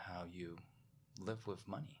about how you live with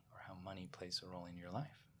money, or how money plays a role in your life.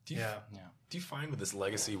 Do you find with this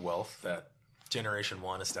legacy wealth that Generation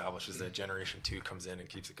 1 establishes that Generation 2 comes in and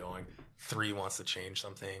keeps it going, 3 wants to change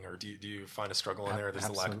something, or do you find a struggle in there? There's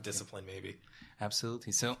a lack of discipline maybe?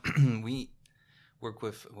 Absolutely. So we work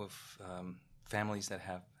with families that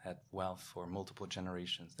have had wealth for multiple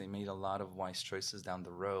generations. They made a lot of wise choices down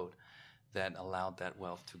the road that allowed that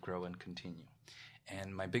wealth to grow and continue.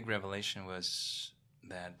 And my big revelation was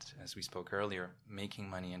that, as we spoke earlier, making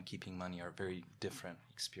money and keeping money are very different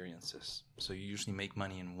experiences. So you usually make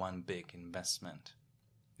money in one big investment.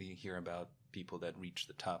 We hear about people that reach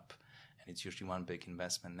the top, and it's usually one big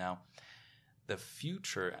investment. Now, the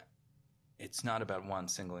future, it's not about one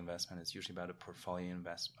single investment. It's usually about a portfolio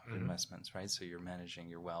investments, right? So you're managing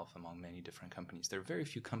your wealth among many different companies. There are very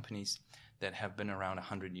few companies that have been around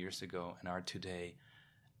 100 years ago and are today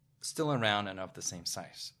still around and of the same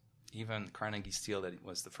size. Even Carnegie Steel, that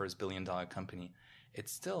was the first billion-dollar company,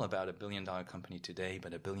 it's still about $1 billion company today,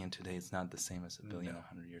 but $1 billion today is not the same as $1 billion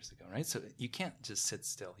 100 years ago, right? So you can't just sit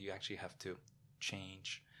still. You actually have to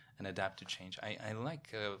change and adapt to change. I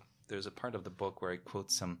like, there's a part of the book where I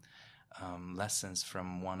quote some lessons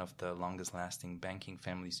from one of the longest-lasting banking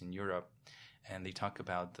families in Europe, and they talk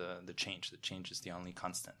about the change. The change is the only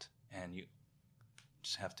constant, and you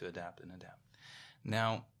just have to adapt and adapt.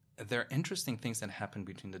 Now, there are interesting things that happen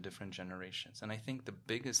between the different generations. And I think the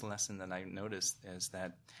biggest lesson that I noticed is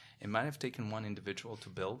that it might have taken one individual to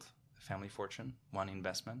build a family fortune, one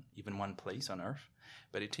investment, even one place on earth,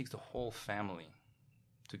 but it takes the whole family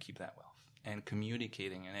to keep that wealth, and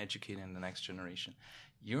communicating and educating the next generation.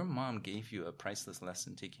 Your mom gave you a priceless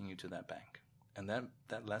lesson taking you to that bank, and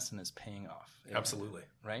that lesson is paying off. Absolutely.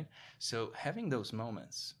 Right? So having those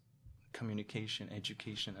moments, communication,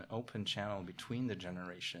 education, an open channel between the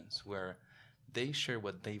generations where they share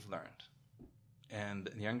what they've learned. And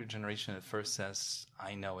the younger generation at first says,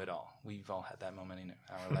 I know it all. We've all had that moment in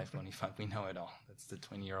our life when we thought we know it all. That's the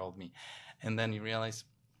 20-year-old me. And then you realize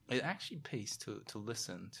it actually pays to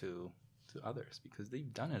listen to others, because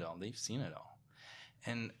they've done it all. They've seen it all.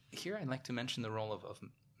 And here I'd like to mention the role of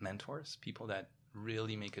mentors, people that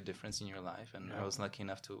really make a difference in your life. And I was lucky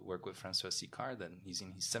enough to work with Francois Sicard, and he's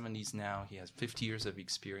in his 70s now. He has 50 years of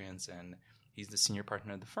experience, and he's the senior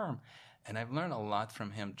partner at the firm. And I've learned a lot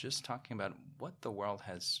from him, just talking about what the world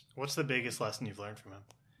has. What's the biggest lesson you've learned from him?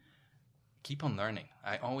 Keep on learning.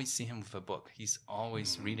 I always see him with a book. He's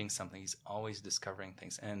always reading something. He's always discovering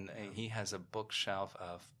things. And he has a bookshelf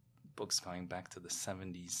of books going back to the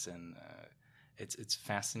 70s. And it's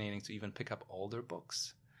fascinating to even pick up older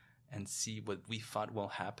books and see what we thought will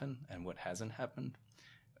happen and what hasn't happened,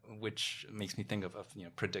 which makes me think of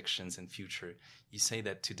predictions in future. You say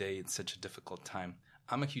that today it's such a difficult time.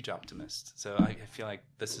 I'm a huge optimist, so I feel like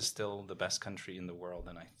this is still the best country in the world,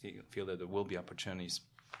 and I feel that there will be opportunities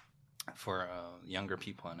for younger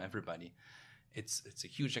people and everybody. It's a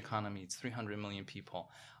huge economy. It's 300 million people,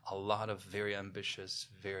 a lot of very ambitious,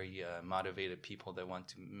 very motivated people that want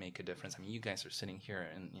to make a difference. I mean, you guys are sitting here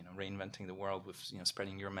and reinventing the world with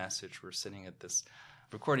spreading your message. We're sitting at this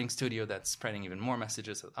recording studio that's spreading even more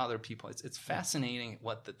messages with other people. It's fascinating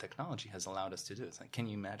what the technology has allowed us to do. It's like, can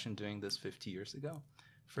you imagine doing this 50 years ago?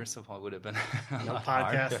 First of all, it would have been no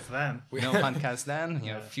podcast then. No podcast then.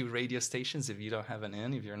 A few radio stations. If you don't have an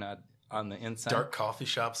in, if you're not on the inside, dark coffee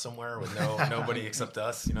shop somewhere with nobody except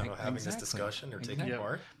us, having this discussion or taking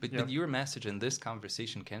part. But your message in this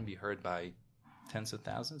conversation can be heard by tens of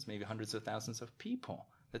thousands, maybe hundreds of thousands of people.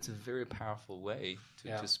 That's a very powerful way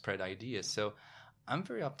to spread ideas. So I'm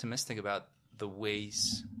very optimistic about the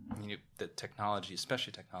ways that technology,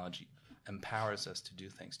 especially technology, empowers us to do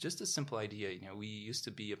things. Just a simple idea. We used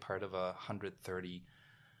to be a part of a 130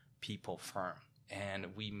 people firm, and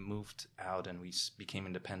we moved out and we became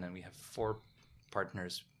independent. We have 4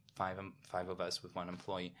 partners, five of us with 1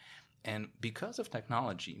 employee. And because of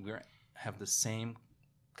technology, we have the same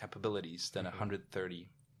capabilities than a 130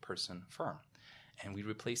 person firm. And we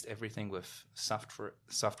replaced everything with software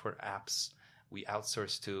apps. We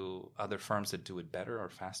outsource to other firms that do it better or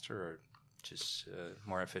faster or just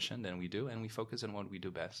more efficient than we do, and we focus on what we do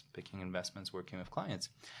best, picking investments, working with clients.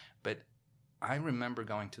 But I remember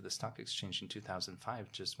going to the stock exchange in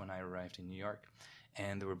 2005, just when I arrived in New York,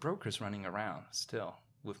 and there were brokers running around still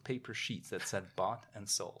with paper sheets that said bought and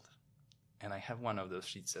sold. And I have one of those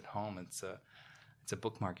sheets at home. It's a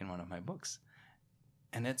bookmark in one of my books.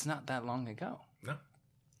 And it's not that long ago. No.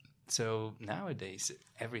 So nowadays,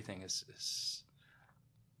 everything is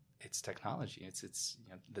it's technology. It's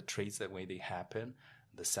the trades that way they happen,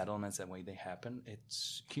 the settlements that way they happen.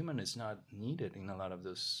 Human is not needed in a lot of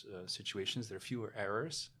those situations. There are fewer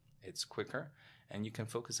errors. It's quicker, and you can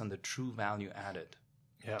focus on the true value added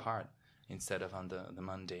part instead of on the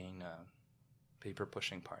mundane paper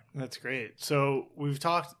pushing part. That's great. So we've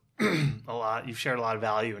talked a lot. You've shared a lot of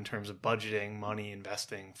value in terms of budgeting, money,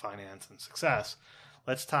 investing, finance, and success.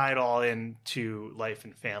 Let's tie it all into life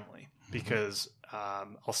and family, because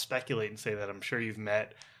I'll speculate and say that I'm sure you've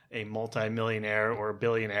met a multimillionaire or a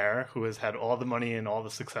billionaire who has had all the money and all the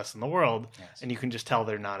success in the world, and you can just tell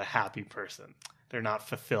they're not a happy person. They're not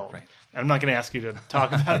fulfilled. Right. I'm not going to ask you to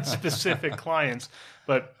talk about specific clients,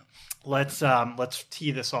 but let's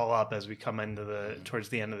tee this all up as we come into towards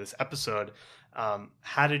the end of this episode.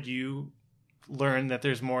 How did you learn that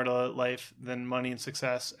there's more to life than money and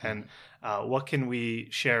success, and what can we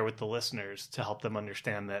share with the listeners to help them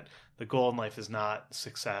understand that the goal in life is not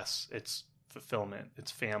success, it's fulfillment, it's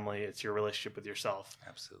family, it's your relationship with yourself,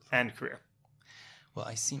 absolutely, and career? Well,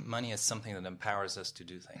 I see money as something that empowers us to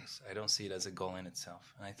do things. I don't see it as a goal in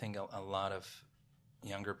itself. And I think a lot of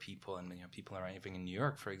younger people, and people arriving in New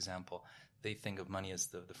York, for example, they think of money as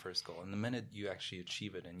the first goal. And the minute you actually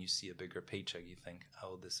achieve it and you see a bigger paycheck, you think,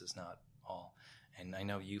 oh, this is not all. And I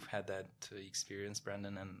know you've had that experience,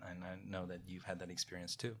 Brendan, and I know that you've had that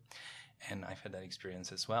experience too. And I've had that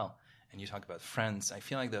experience as well. And you talk about friends. I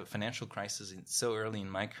feel like the financial crisis so early in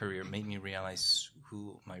my career made me realize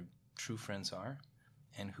who my true friends are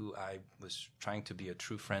and who I was trying to be a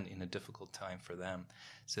true friend in a difficult time for them.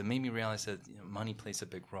 So it made me realize that money plays a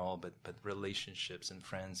big role, but relationships and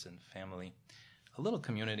friends and family, a little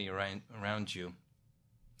community around you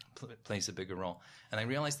plays a bigger role. And I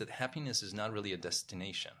realized that happiness is not really a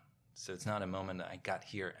destination. So it's not a moment that I got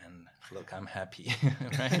here and look, I'm happy.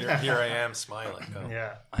 Right? Here I am smiling. Oh.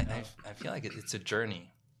 Yeah. I feel like it's a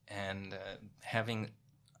journey. And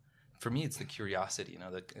for me, it's the curiosity,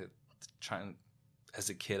 trying. As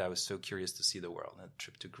a kid, I was so curious to see the world. That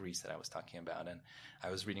trip to Greece that I was talking about, and I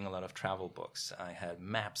was reading a lot of travel books. I had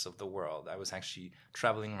maps of the world. I was actually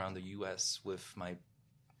traveling around the U.S. with my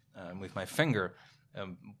finger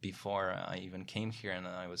before I even came here, and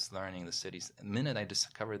I was learning the cities. The minute I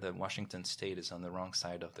discovered that Washington State is on the wrong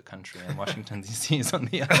side of the country and Washington D.C. is on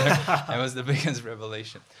the other, that was the biggest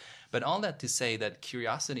revelation. But all that to say that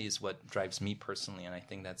curiosity is what drives me personally, and I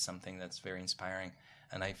think that's something that's very inspiring.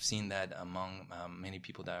 And I've seen that among many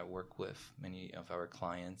people that I work with, many of our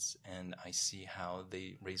clients, and I see how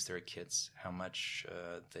they raise their kids, how much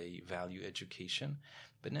they value education,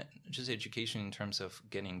 but not just education in terms of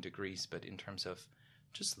getting degrees, but in terms of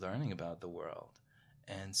just learning about the world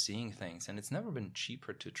and seeing things. And it's never been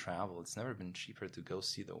cheaper to travel. It's never been cheaper to go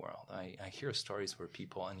see the world. I hear stories where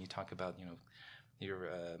people, and you talk about, hear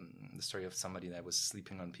the story of somebody that was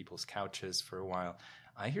sleeping on people's couches for a while.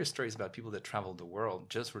 I hear stories about people that traveled the world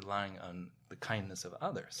just relying on the kindness of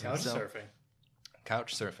others. Couch surfing.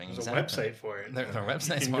 Couch surfing. There's exactly. a website for it. There are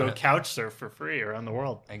websites you can for go it. couch surf for free around the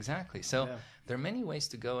world. Exactly. So Yeah. there are many ways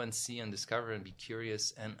to go and see and discover and be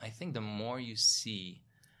curious. And I think the more you see,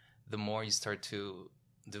 the more you start to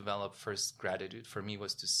develop first gratitude. For me,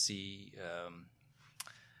 was to see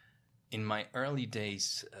in my early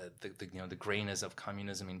days the grayness of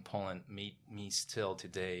communism in Poland made me still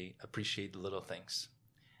today appreciate the little things.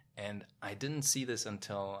 And I didn't see this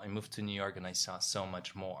until I moved to New York and I saw so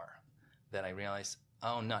much more that I realized,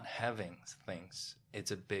 not having things,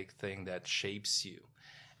 it's a big thing that shapes you.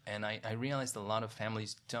 And I realized a lot of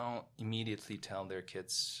families don't immediately tell their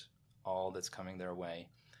kids all that's coming their way.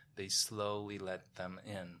 They slowly let them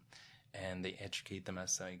in and they educate them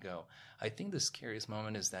as they go. I think the scariest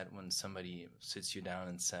moment is that when somebody sits you down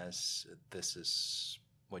and says, this is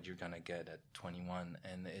what you're going to get at 21.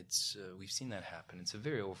 And it's we've seen that happen. It's a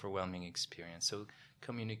very overwhelming experience. So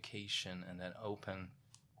communication and that open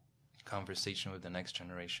conversation with the next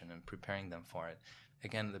generation and preparing them for it.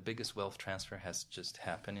 Again, the biggest wealth transfer has just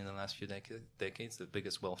happened in the last few decades. The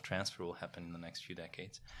biggest wealth transfer will happen in the next few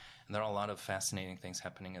decades. And there are a lot of fascinating things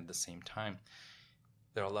happening at the same time.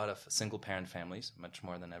 There are a lot of single-parent families, much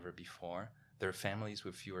more than ever before. There are families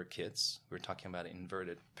with fewer kids. We're talking about an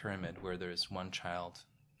inverted pyramid where there's one child,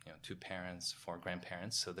 two parents, 4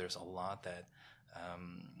 grandparents. So there's a lot that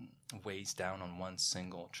weighs down on one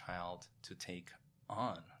single child to take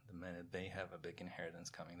on the minute they have a big inheritance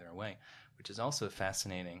coming their way, which is also a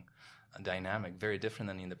fascinating dynamic, very different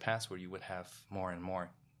than in the past where you would have more and more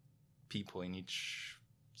people in each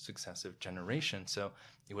successive generation. So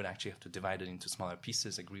you would actually have to divide it into smaller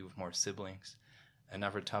pieces, agree with more siblings.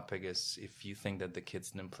 Another topic is if you think that the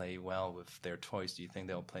kids didn't play well with their toys, do you think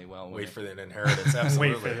they'll play well with Wait for the inheritance,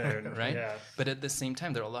 absolutely. Wait for the right? Yeah. But at the same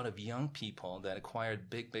time, there are a lot of young people that acquired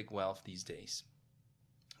big wealth these days.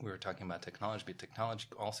 We were talking about technology, but technology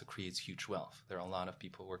also creates huge wealth. There are a lot of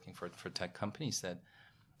people working for tech companies that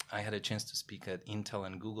I had a chance to speak at Intel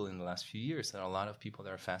and Google in the last few years. There are a lot of people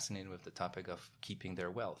that are fascinated with the topic of keeping their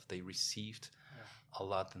wealth. They received a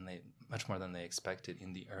lot much more than they expected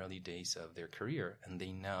in the early days of their career, and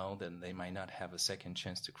they know that they might not have a second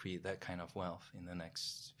chance to create that kind of wealth in the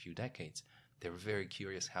next few decades. They're very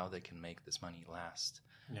curious how they can make this money last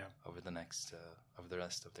over the next over the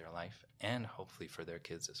rest of their life, and hopefully for their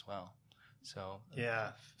kids as well. So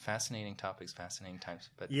fascinating topics, fascinating times.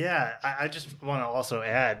 But I just want to also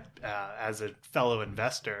add, as a fellow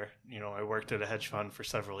investor, I worked at a hedge fund for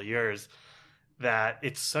several years, that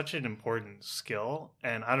it's such an important skill.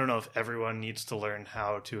 And I don't know if everyone needs to learn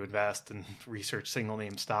how to invest and research single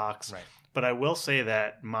name stocks. Right. But I will say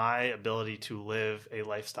that my ability to live a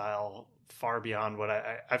lifestyle far beyond what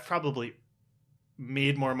I've probably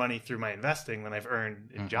made more money through my investing than I've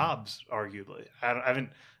earned in jobs, arguably. I haven't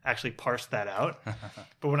actually parsed that out.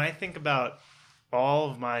 But when I think about all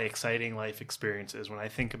of my exciting life experiences, when I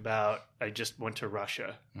think about, I just went to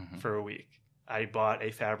Russia for a week. I bought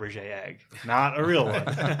a Fabergé egg, not a real one.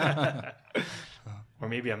 Or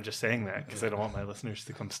maybe I'm just saying that because I don't want my listeners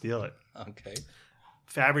to come steal it. Okay.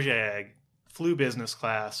 Fabergé egg, flew business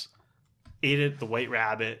class, ate at the White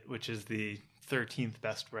Rabbit, which is the 13th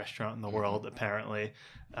best restaurant in the world, apparently,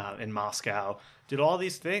 in Moscow. Did all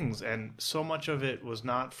these things, and so much of it was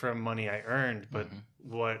not from money I earned, but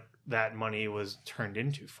what that money was turned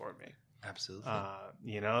into for me. Absolutely.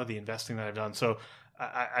 The investing that I've done. So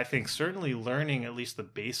I think certainly learning at least the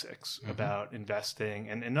basics about investing.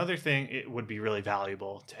 And another thing, it would be really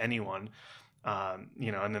valuable to anyone.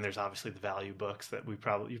 And then there's obviously the value books that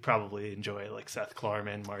you probably enjoy, like Seth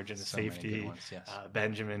Klarman, Margin of Safety, ones, yes.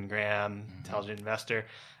 Benjamin Graham, Intelligent Investor.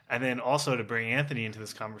 And then also to bring Anthony into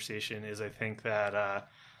this conversation is I think that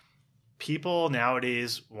people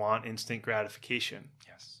nowadays want instant gratification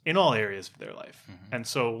in all areas of their life. And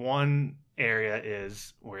so one area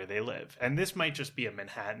is where they live. And this might just be a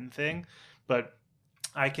Manhattan thing, but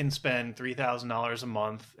I can spend $3,000 a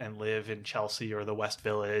month and live in Chelsea or the West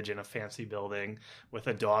Village in a fancy building with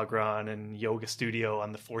a dog run and yoga studio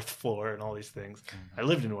on the 4th floor and all these things. I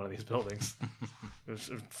lived in one of these buildings. It was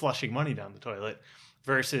flushing money down the toilet.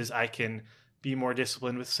 Versus I can be more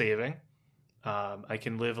disciplined with saving. I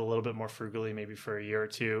can live a little bit more frugally, maybe for a year or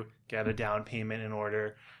two, get a down payment in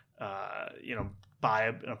order, buy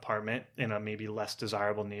an apartment in a maybe less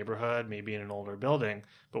desirable neighborhood, maybe in an older building.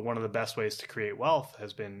 But one of the best ways to create wealth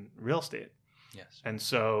has been real estate. Yes. And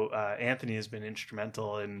so Anthony has been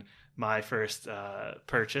instrumental in my first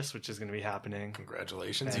purchase, which is going to be happening.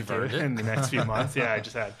 Congratulations, you've earned it. In the next few months. Yeah, I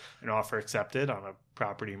just had an offer accepted on a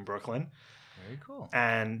property in Brooklyn. Very cool.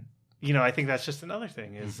 And, I think that's just another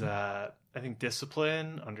thing is, I think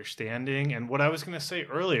discipline, understanding, and what I was going to say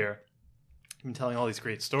earlier, I've been telling all these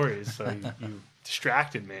great stories, so you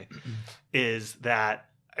distracted me, is that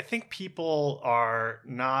I think people are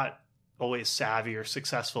not always savvy or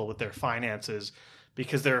successful with their finances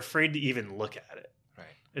because they're afraid to even look at it. Right.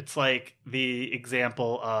 It's like the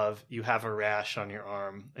example of you have a rash on your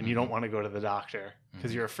arm and you don't want to go to the doctor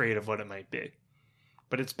because you're afraid of what it might be.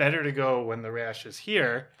 But it's better to go when the rash is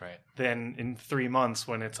here than in 3 months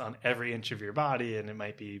when it's on every inch of your body and it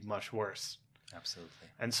might be much worse. Absolutely.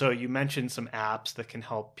 And so you mentioned some apps that can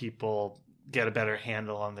help people get a better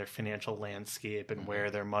handle on their financial landscape and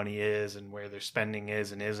where their money is and where their spending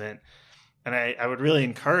is and isn't. And I would really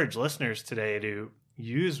encourage listeners today to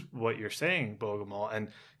use what you're saying, Bogumil, and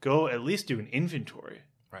go at least do an inventory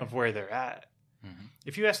of where they're at.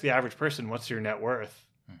 If you ask the average person, what's your net worth?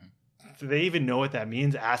 Do they even know what that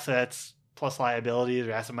means? Assets plus liabilities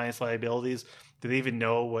or asset minus liabilities? Do they even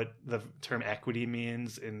know what the term equity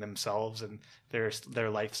means in themselves and their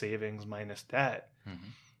life savings minus debt?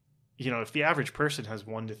 If the average person has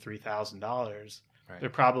 $1,000 to $3,000, they're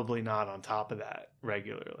probably not on top of that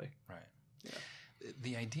regularly. Right. Yeah.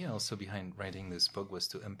 The idea also behind writing this book was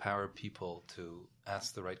to empower people to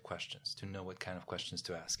ask the right questions, to know what kind of questions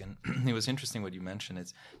to ask. And it was interesting what you mentioned.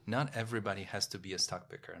 It's not everybody has to be a stock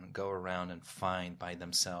picker and go around and find by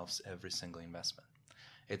themselves every single investment.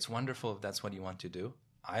 It's wonderful if that's what you want to do.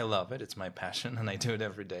 I love it. It's my passion, and I do it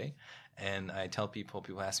every day. And I tell people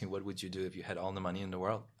ask me, what would you do if you had all the money in the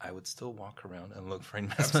world? I would still walk around and look for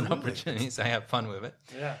investment opportunities. I have fun with it.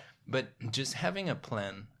 Yeah. But just having a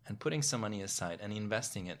plan and putting some money aside and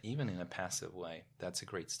investing it, even in a passive way, that's a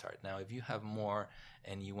great start. Now, if you have more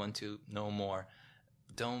and you want to know more,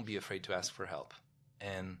 don't be afraid to ask for help.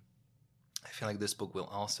 And I feel like this book will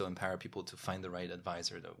also empower people to find the right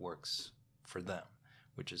advisor that works for them,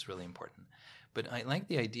 which is really important. But I like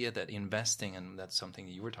the idea that investing, and that's something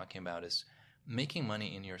that you were talking about, is making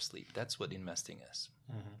money in your sleep. That's what investing is.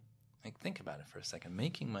 Like, think about it for a second.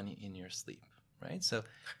 Making money in your sleep, right? So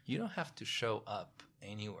you don't have to show up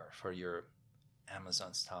anywhere for your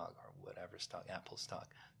Amazon stock or whatever stock, Apple stock,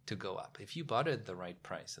 to go up. If you bought it at the right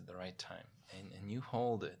price at the right time and you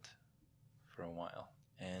hold it for a while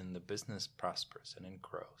and the business prospers and it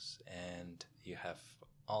grows and you have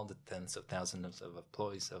all the tens of thousands of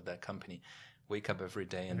employees of that company wake up every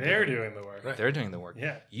day and they're doing the work. They're doing the work.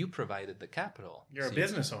 Yeah. You provided the capital. You're a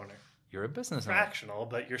business owner. You're a business Fractional,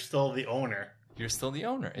 but you're still the owner. You're still the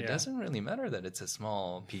owner. It doesn't really matter that it's a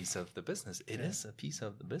small piece of the business. It is a piece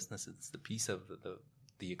of the business. It's the piece of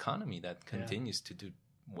the economy that continues to do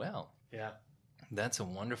well. Yeah. That's a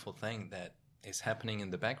wonderful thing that is happening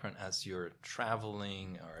in the background as you're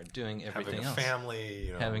traveling or doing everything else.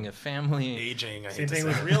 Having a family. Aging. Same thing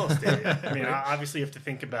with real estate. I mean, obviously you have to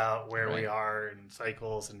think about where we are in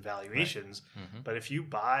cycles and valuations. But if you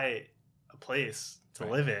buy a place to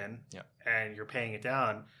live in and you're paying it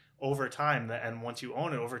down over time, and once you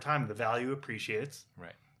own it over time, the value appreciates.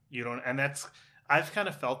 Right. You don't, and I've kind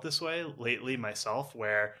of felt this way lately myself,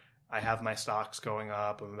 where I have my stocks going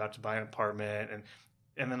up. I'm about to buy an apartment,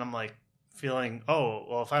 and then I'm like feeling, oh,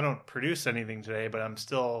 well, if I don't produce anything today, but I'm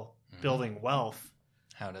still building wealth,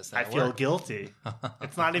 how does that I feel guilty.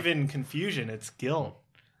 It's not even confusion; it's guilt.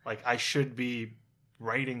 Like I should be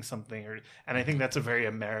writing something, and I think that's a very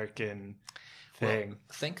American thing. Well,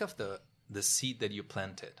 think of the seed that you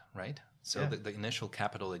planted, right? So the initial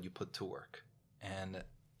capital that you put to work, and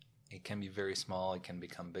it can be very small, it can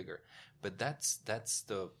become bigger, but that's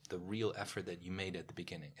the real effort that you made at the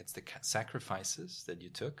beginning. It's the sacrifices that you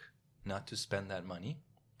took not to spend that money,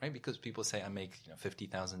 right? Because people say I make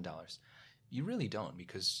 $50,000. You really don't,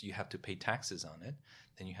 because you have to pay taxes on it.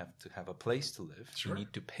 Then you have to have a place to live. Sure. You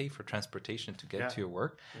need to pay for transportation to get to your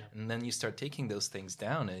work. Yeah. And then you start taking those things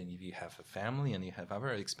down. And if you have a family and you have other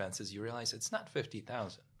expenses, you realize it's not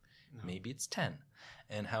 50,000. No. Maybe it's 10.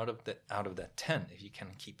 And out of that 10, if you can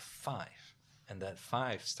keep 5, and that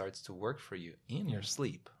 5 starts to work for you in your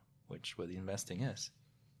sleep, which what the investing is,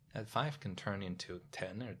 that 5 can turn into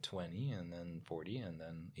 10 or 20 and then 40 and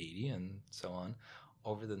then 80 and so on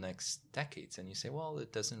over the next decades. And you say, well,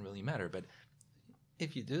 it doesn't really matter. But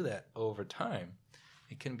if you do that over time,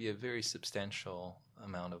 it can be a very substantial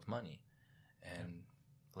amount of money, and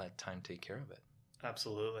let time take care of it.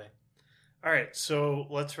 Absolutely. All right, so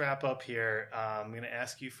let's wrap up here. I'm going to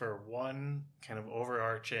ask you for one kind of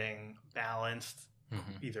overarching, balanced,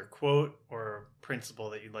 either quote or principle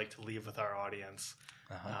that you'd like to leave with our audience.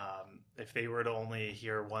 If they were to only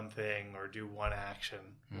hear one thing or do one action,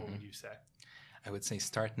 what would you say? I would say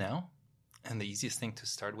start now. And the easiest thing to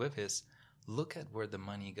start with is look at where the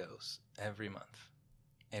money goes every month.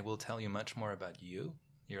 It will tell you much more about you,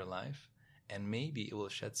 your life, and maybe it will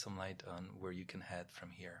shed some light on where you can head from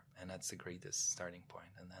here. And that's the greatest starting point.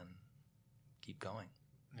 And then keep going.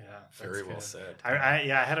 Yeah, Very well said. I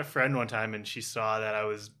had a friend one time, and she saw that I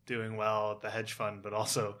was doing well at the hedge fund, but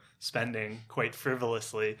also spending quite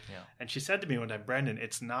frivolously. Yeah. And she said to me one time, Brendan,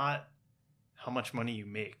 it's not how much money you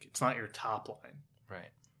make. It's not your top line. Right.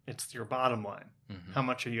 It's your bottom line. Mm-hmm. How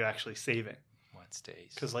much are you actually saving? What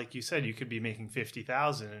stays? Because like you said, you could be making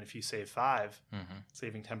 50,000, and if you save 5, Mm-hmm.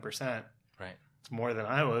 saving 10%, Right. it's more than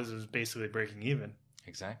I was. It was basically breaking even.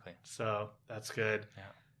 Exactly. So that's good. Yeah.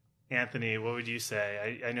 Anthony, what would you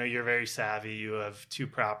say? I know you're very savvy. You have 2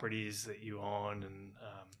 properties that you own, and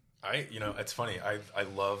it's funny. I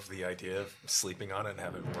love the idea of sleeping on it and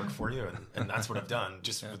having it work for you, and that's what I've done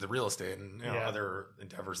just with the real estate and other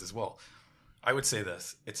endeavors as well. I would say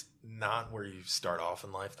this: it's not where you start off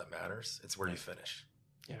in life that matters; it's where you finish.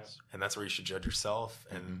 Yes. And that's where you should judge yourself,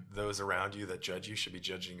 and those around you that judge you should be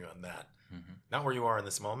judging you on that. Mm-hmm. Not where you are in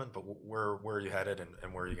this moment, but where are you headed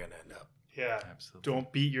and where are you going to end up. yeah, Absolutely. don't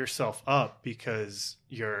beat yourself up because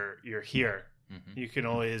you're here. Mm-hmm. You can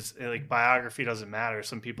always, like, biography doesn't matter.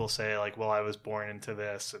 Some people say, like, well, I was born into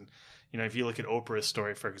this, and if you look at Oprah's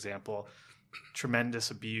story, for example, tremendous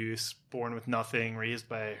abuse, born with nothing, raised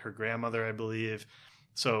by her grandmother, I believe.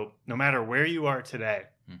 So no matter where you are today,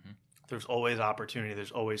 Mm-hmm. there's always opportunity.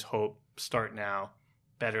 There's always hope. Start now.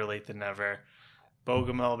 Better late than never.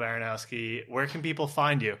 Bogumil, Baranowski, where can people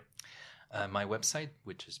find you? My website,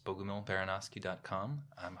 which is bogumilbaranowski.com.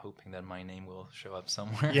 I'm hoping that my name will show up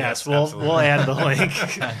somewhere. Yes, absolutely. we'll add the link.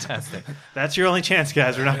 Fantastic. That's your only chance,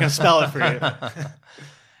 guys. We're not going to spell it for you.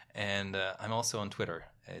 And I'm also on Twitter.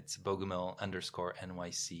 It's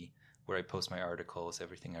Bogumil_NYC, where I post my articles,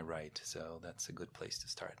 everything I write. So that's a good place to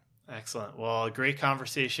start. Excellent. Well, a great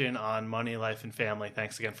conversation on money, life, and family.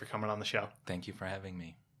 Thanks again for coming on the show. Thank you for having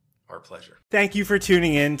me. Our pleasure. Thank you for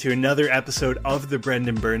tuning in to another episode of The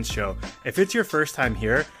Brendan Burns Show. If it's your first time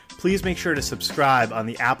here, please make sure to subscribe on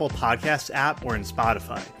the Apple Podcasts app or in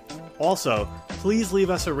Spotify. Also, please leave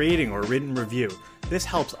us a rating or written review. This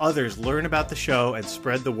helps others learn about the show and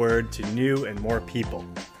spread the word to new and more people.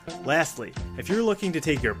 Lastly, if you're looking to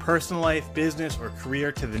take your personal life, business, or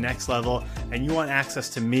career to the next level, and you want access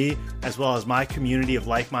to me as well as my community of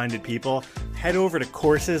like-minded people, head over to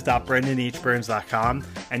courses.brendanhburns.com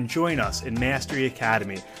and join us in Mastery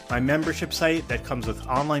Academy, my membership site that comes with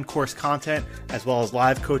online course content as well as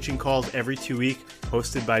live coaching calls every 2 weeks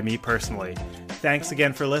hosted by me personally. Thanks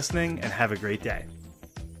again for listening, and have a great day.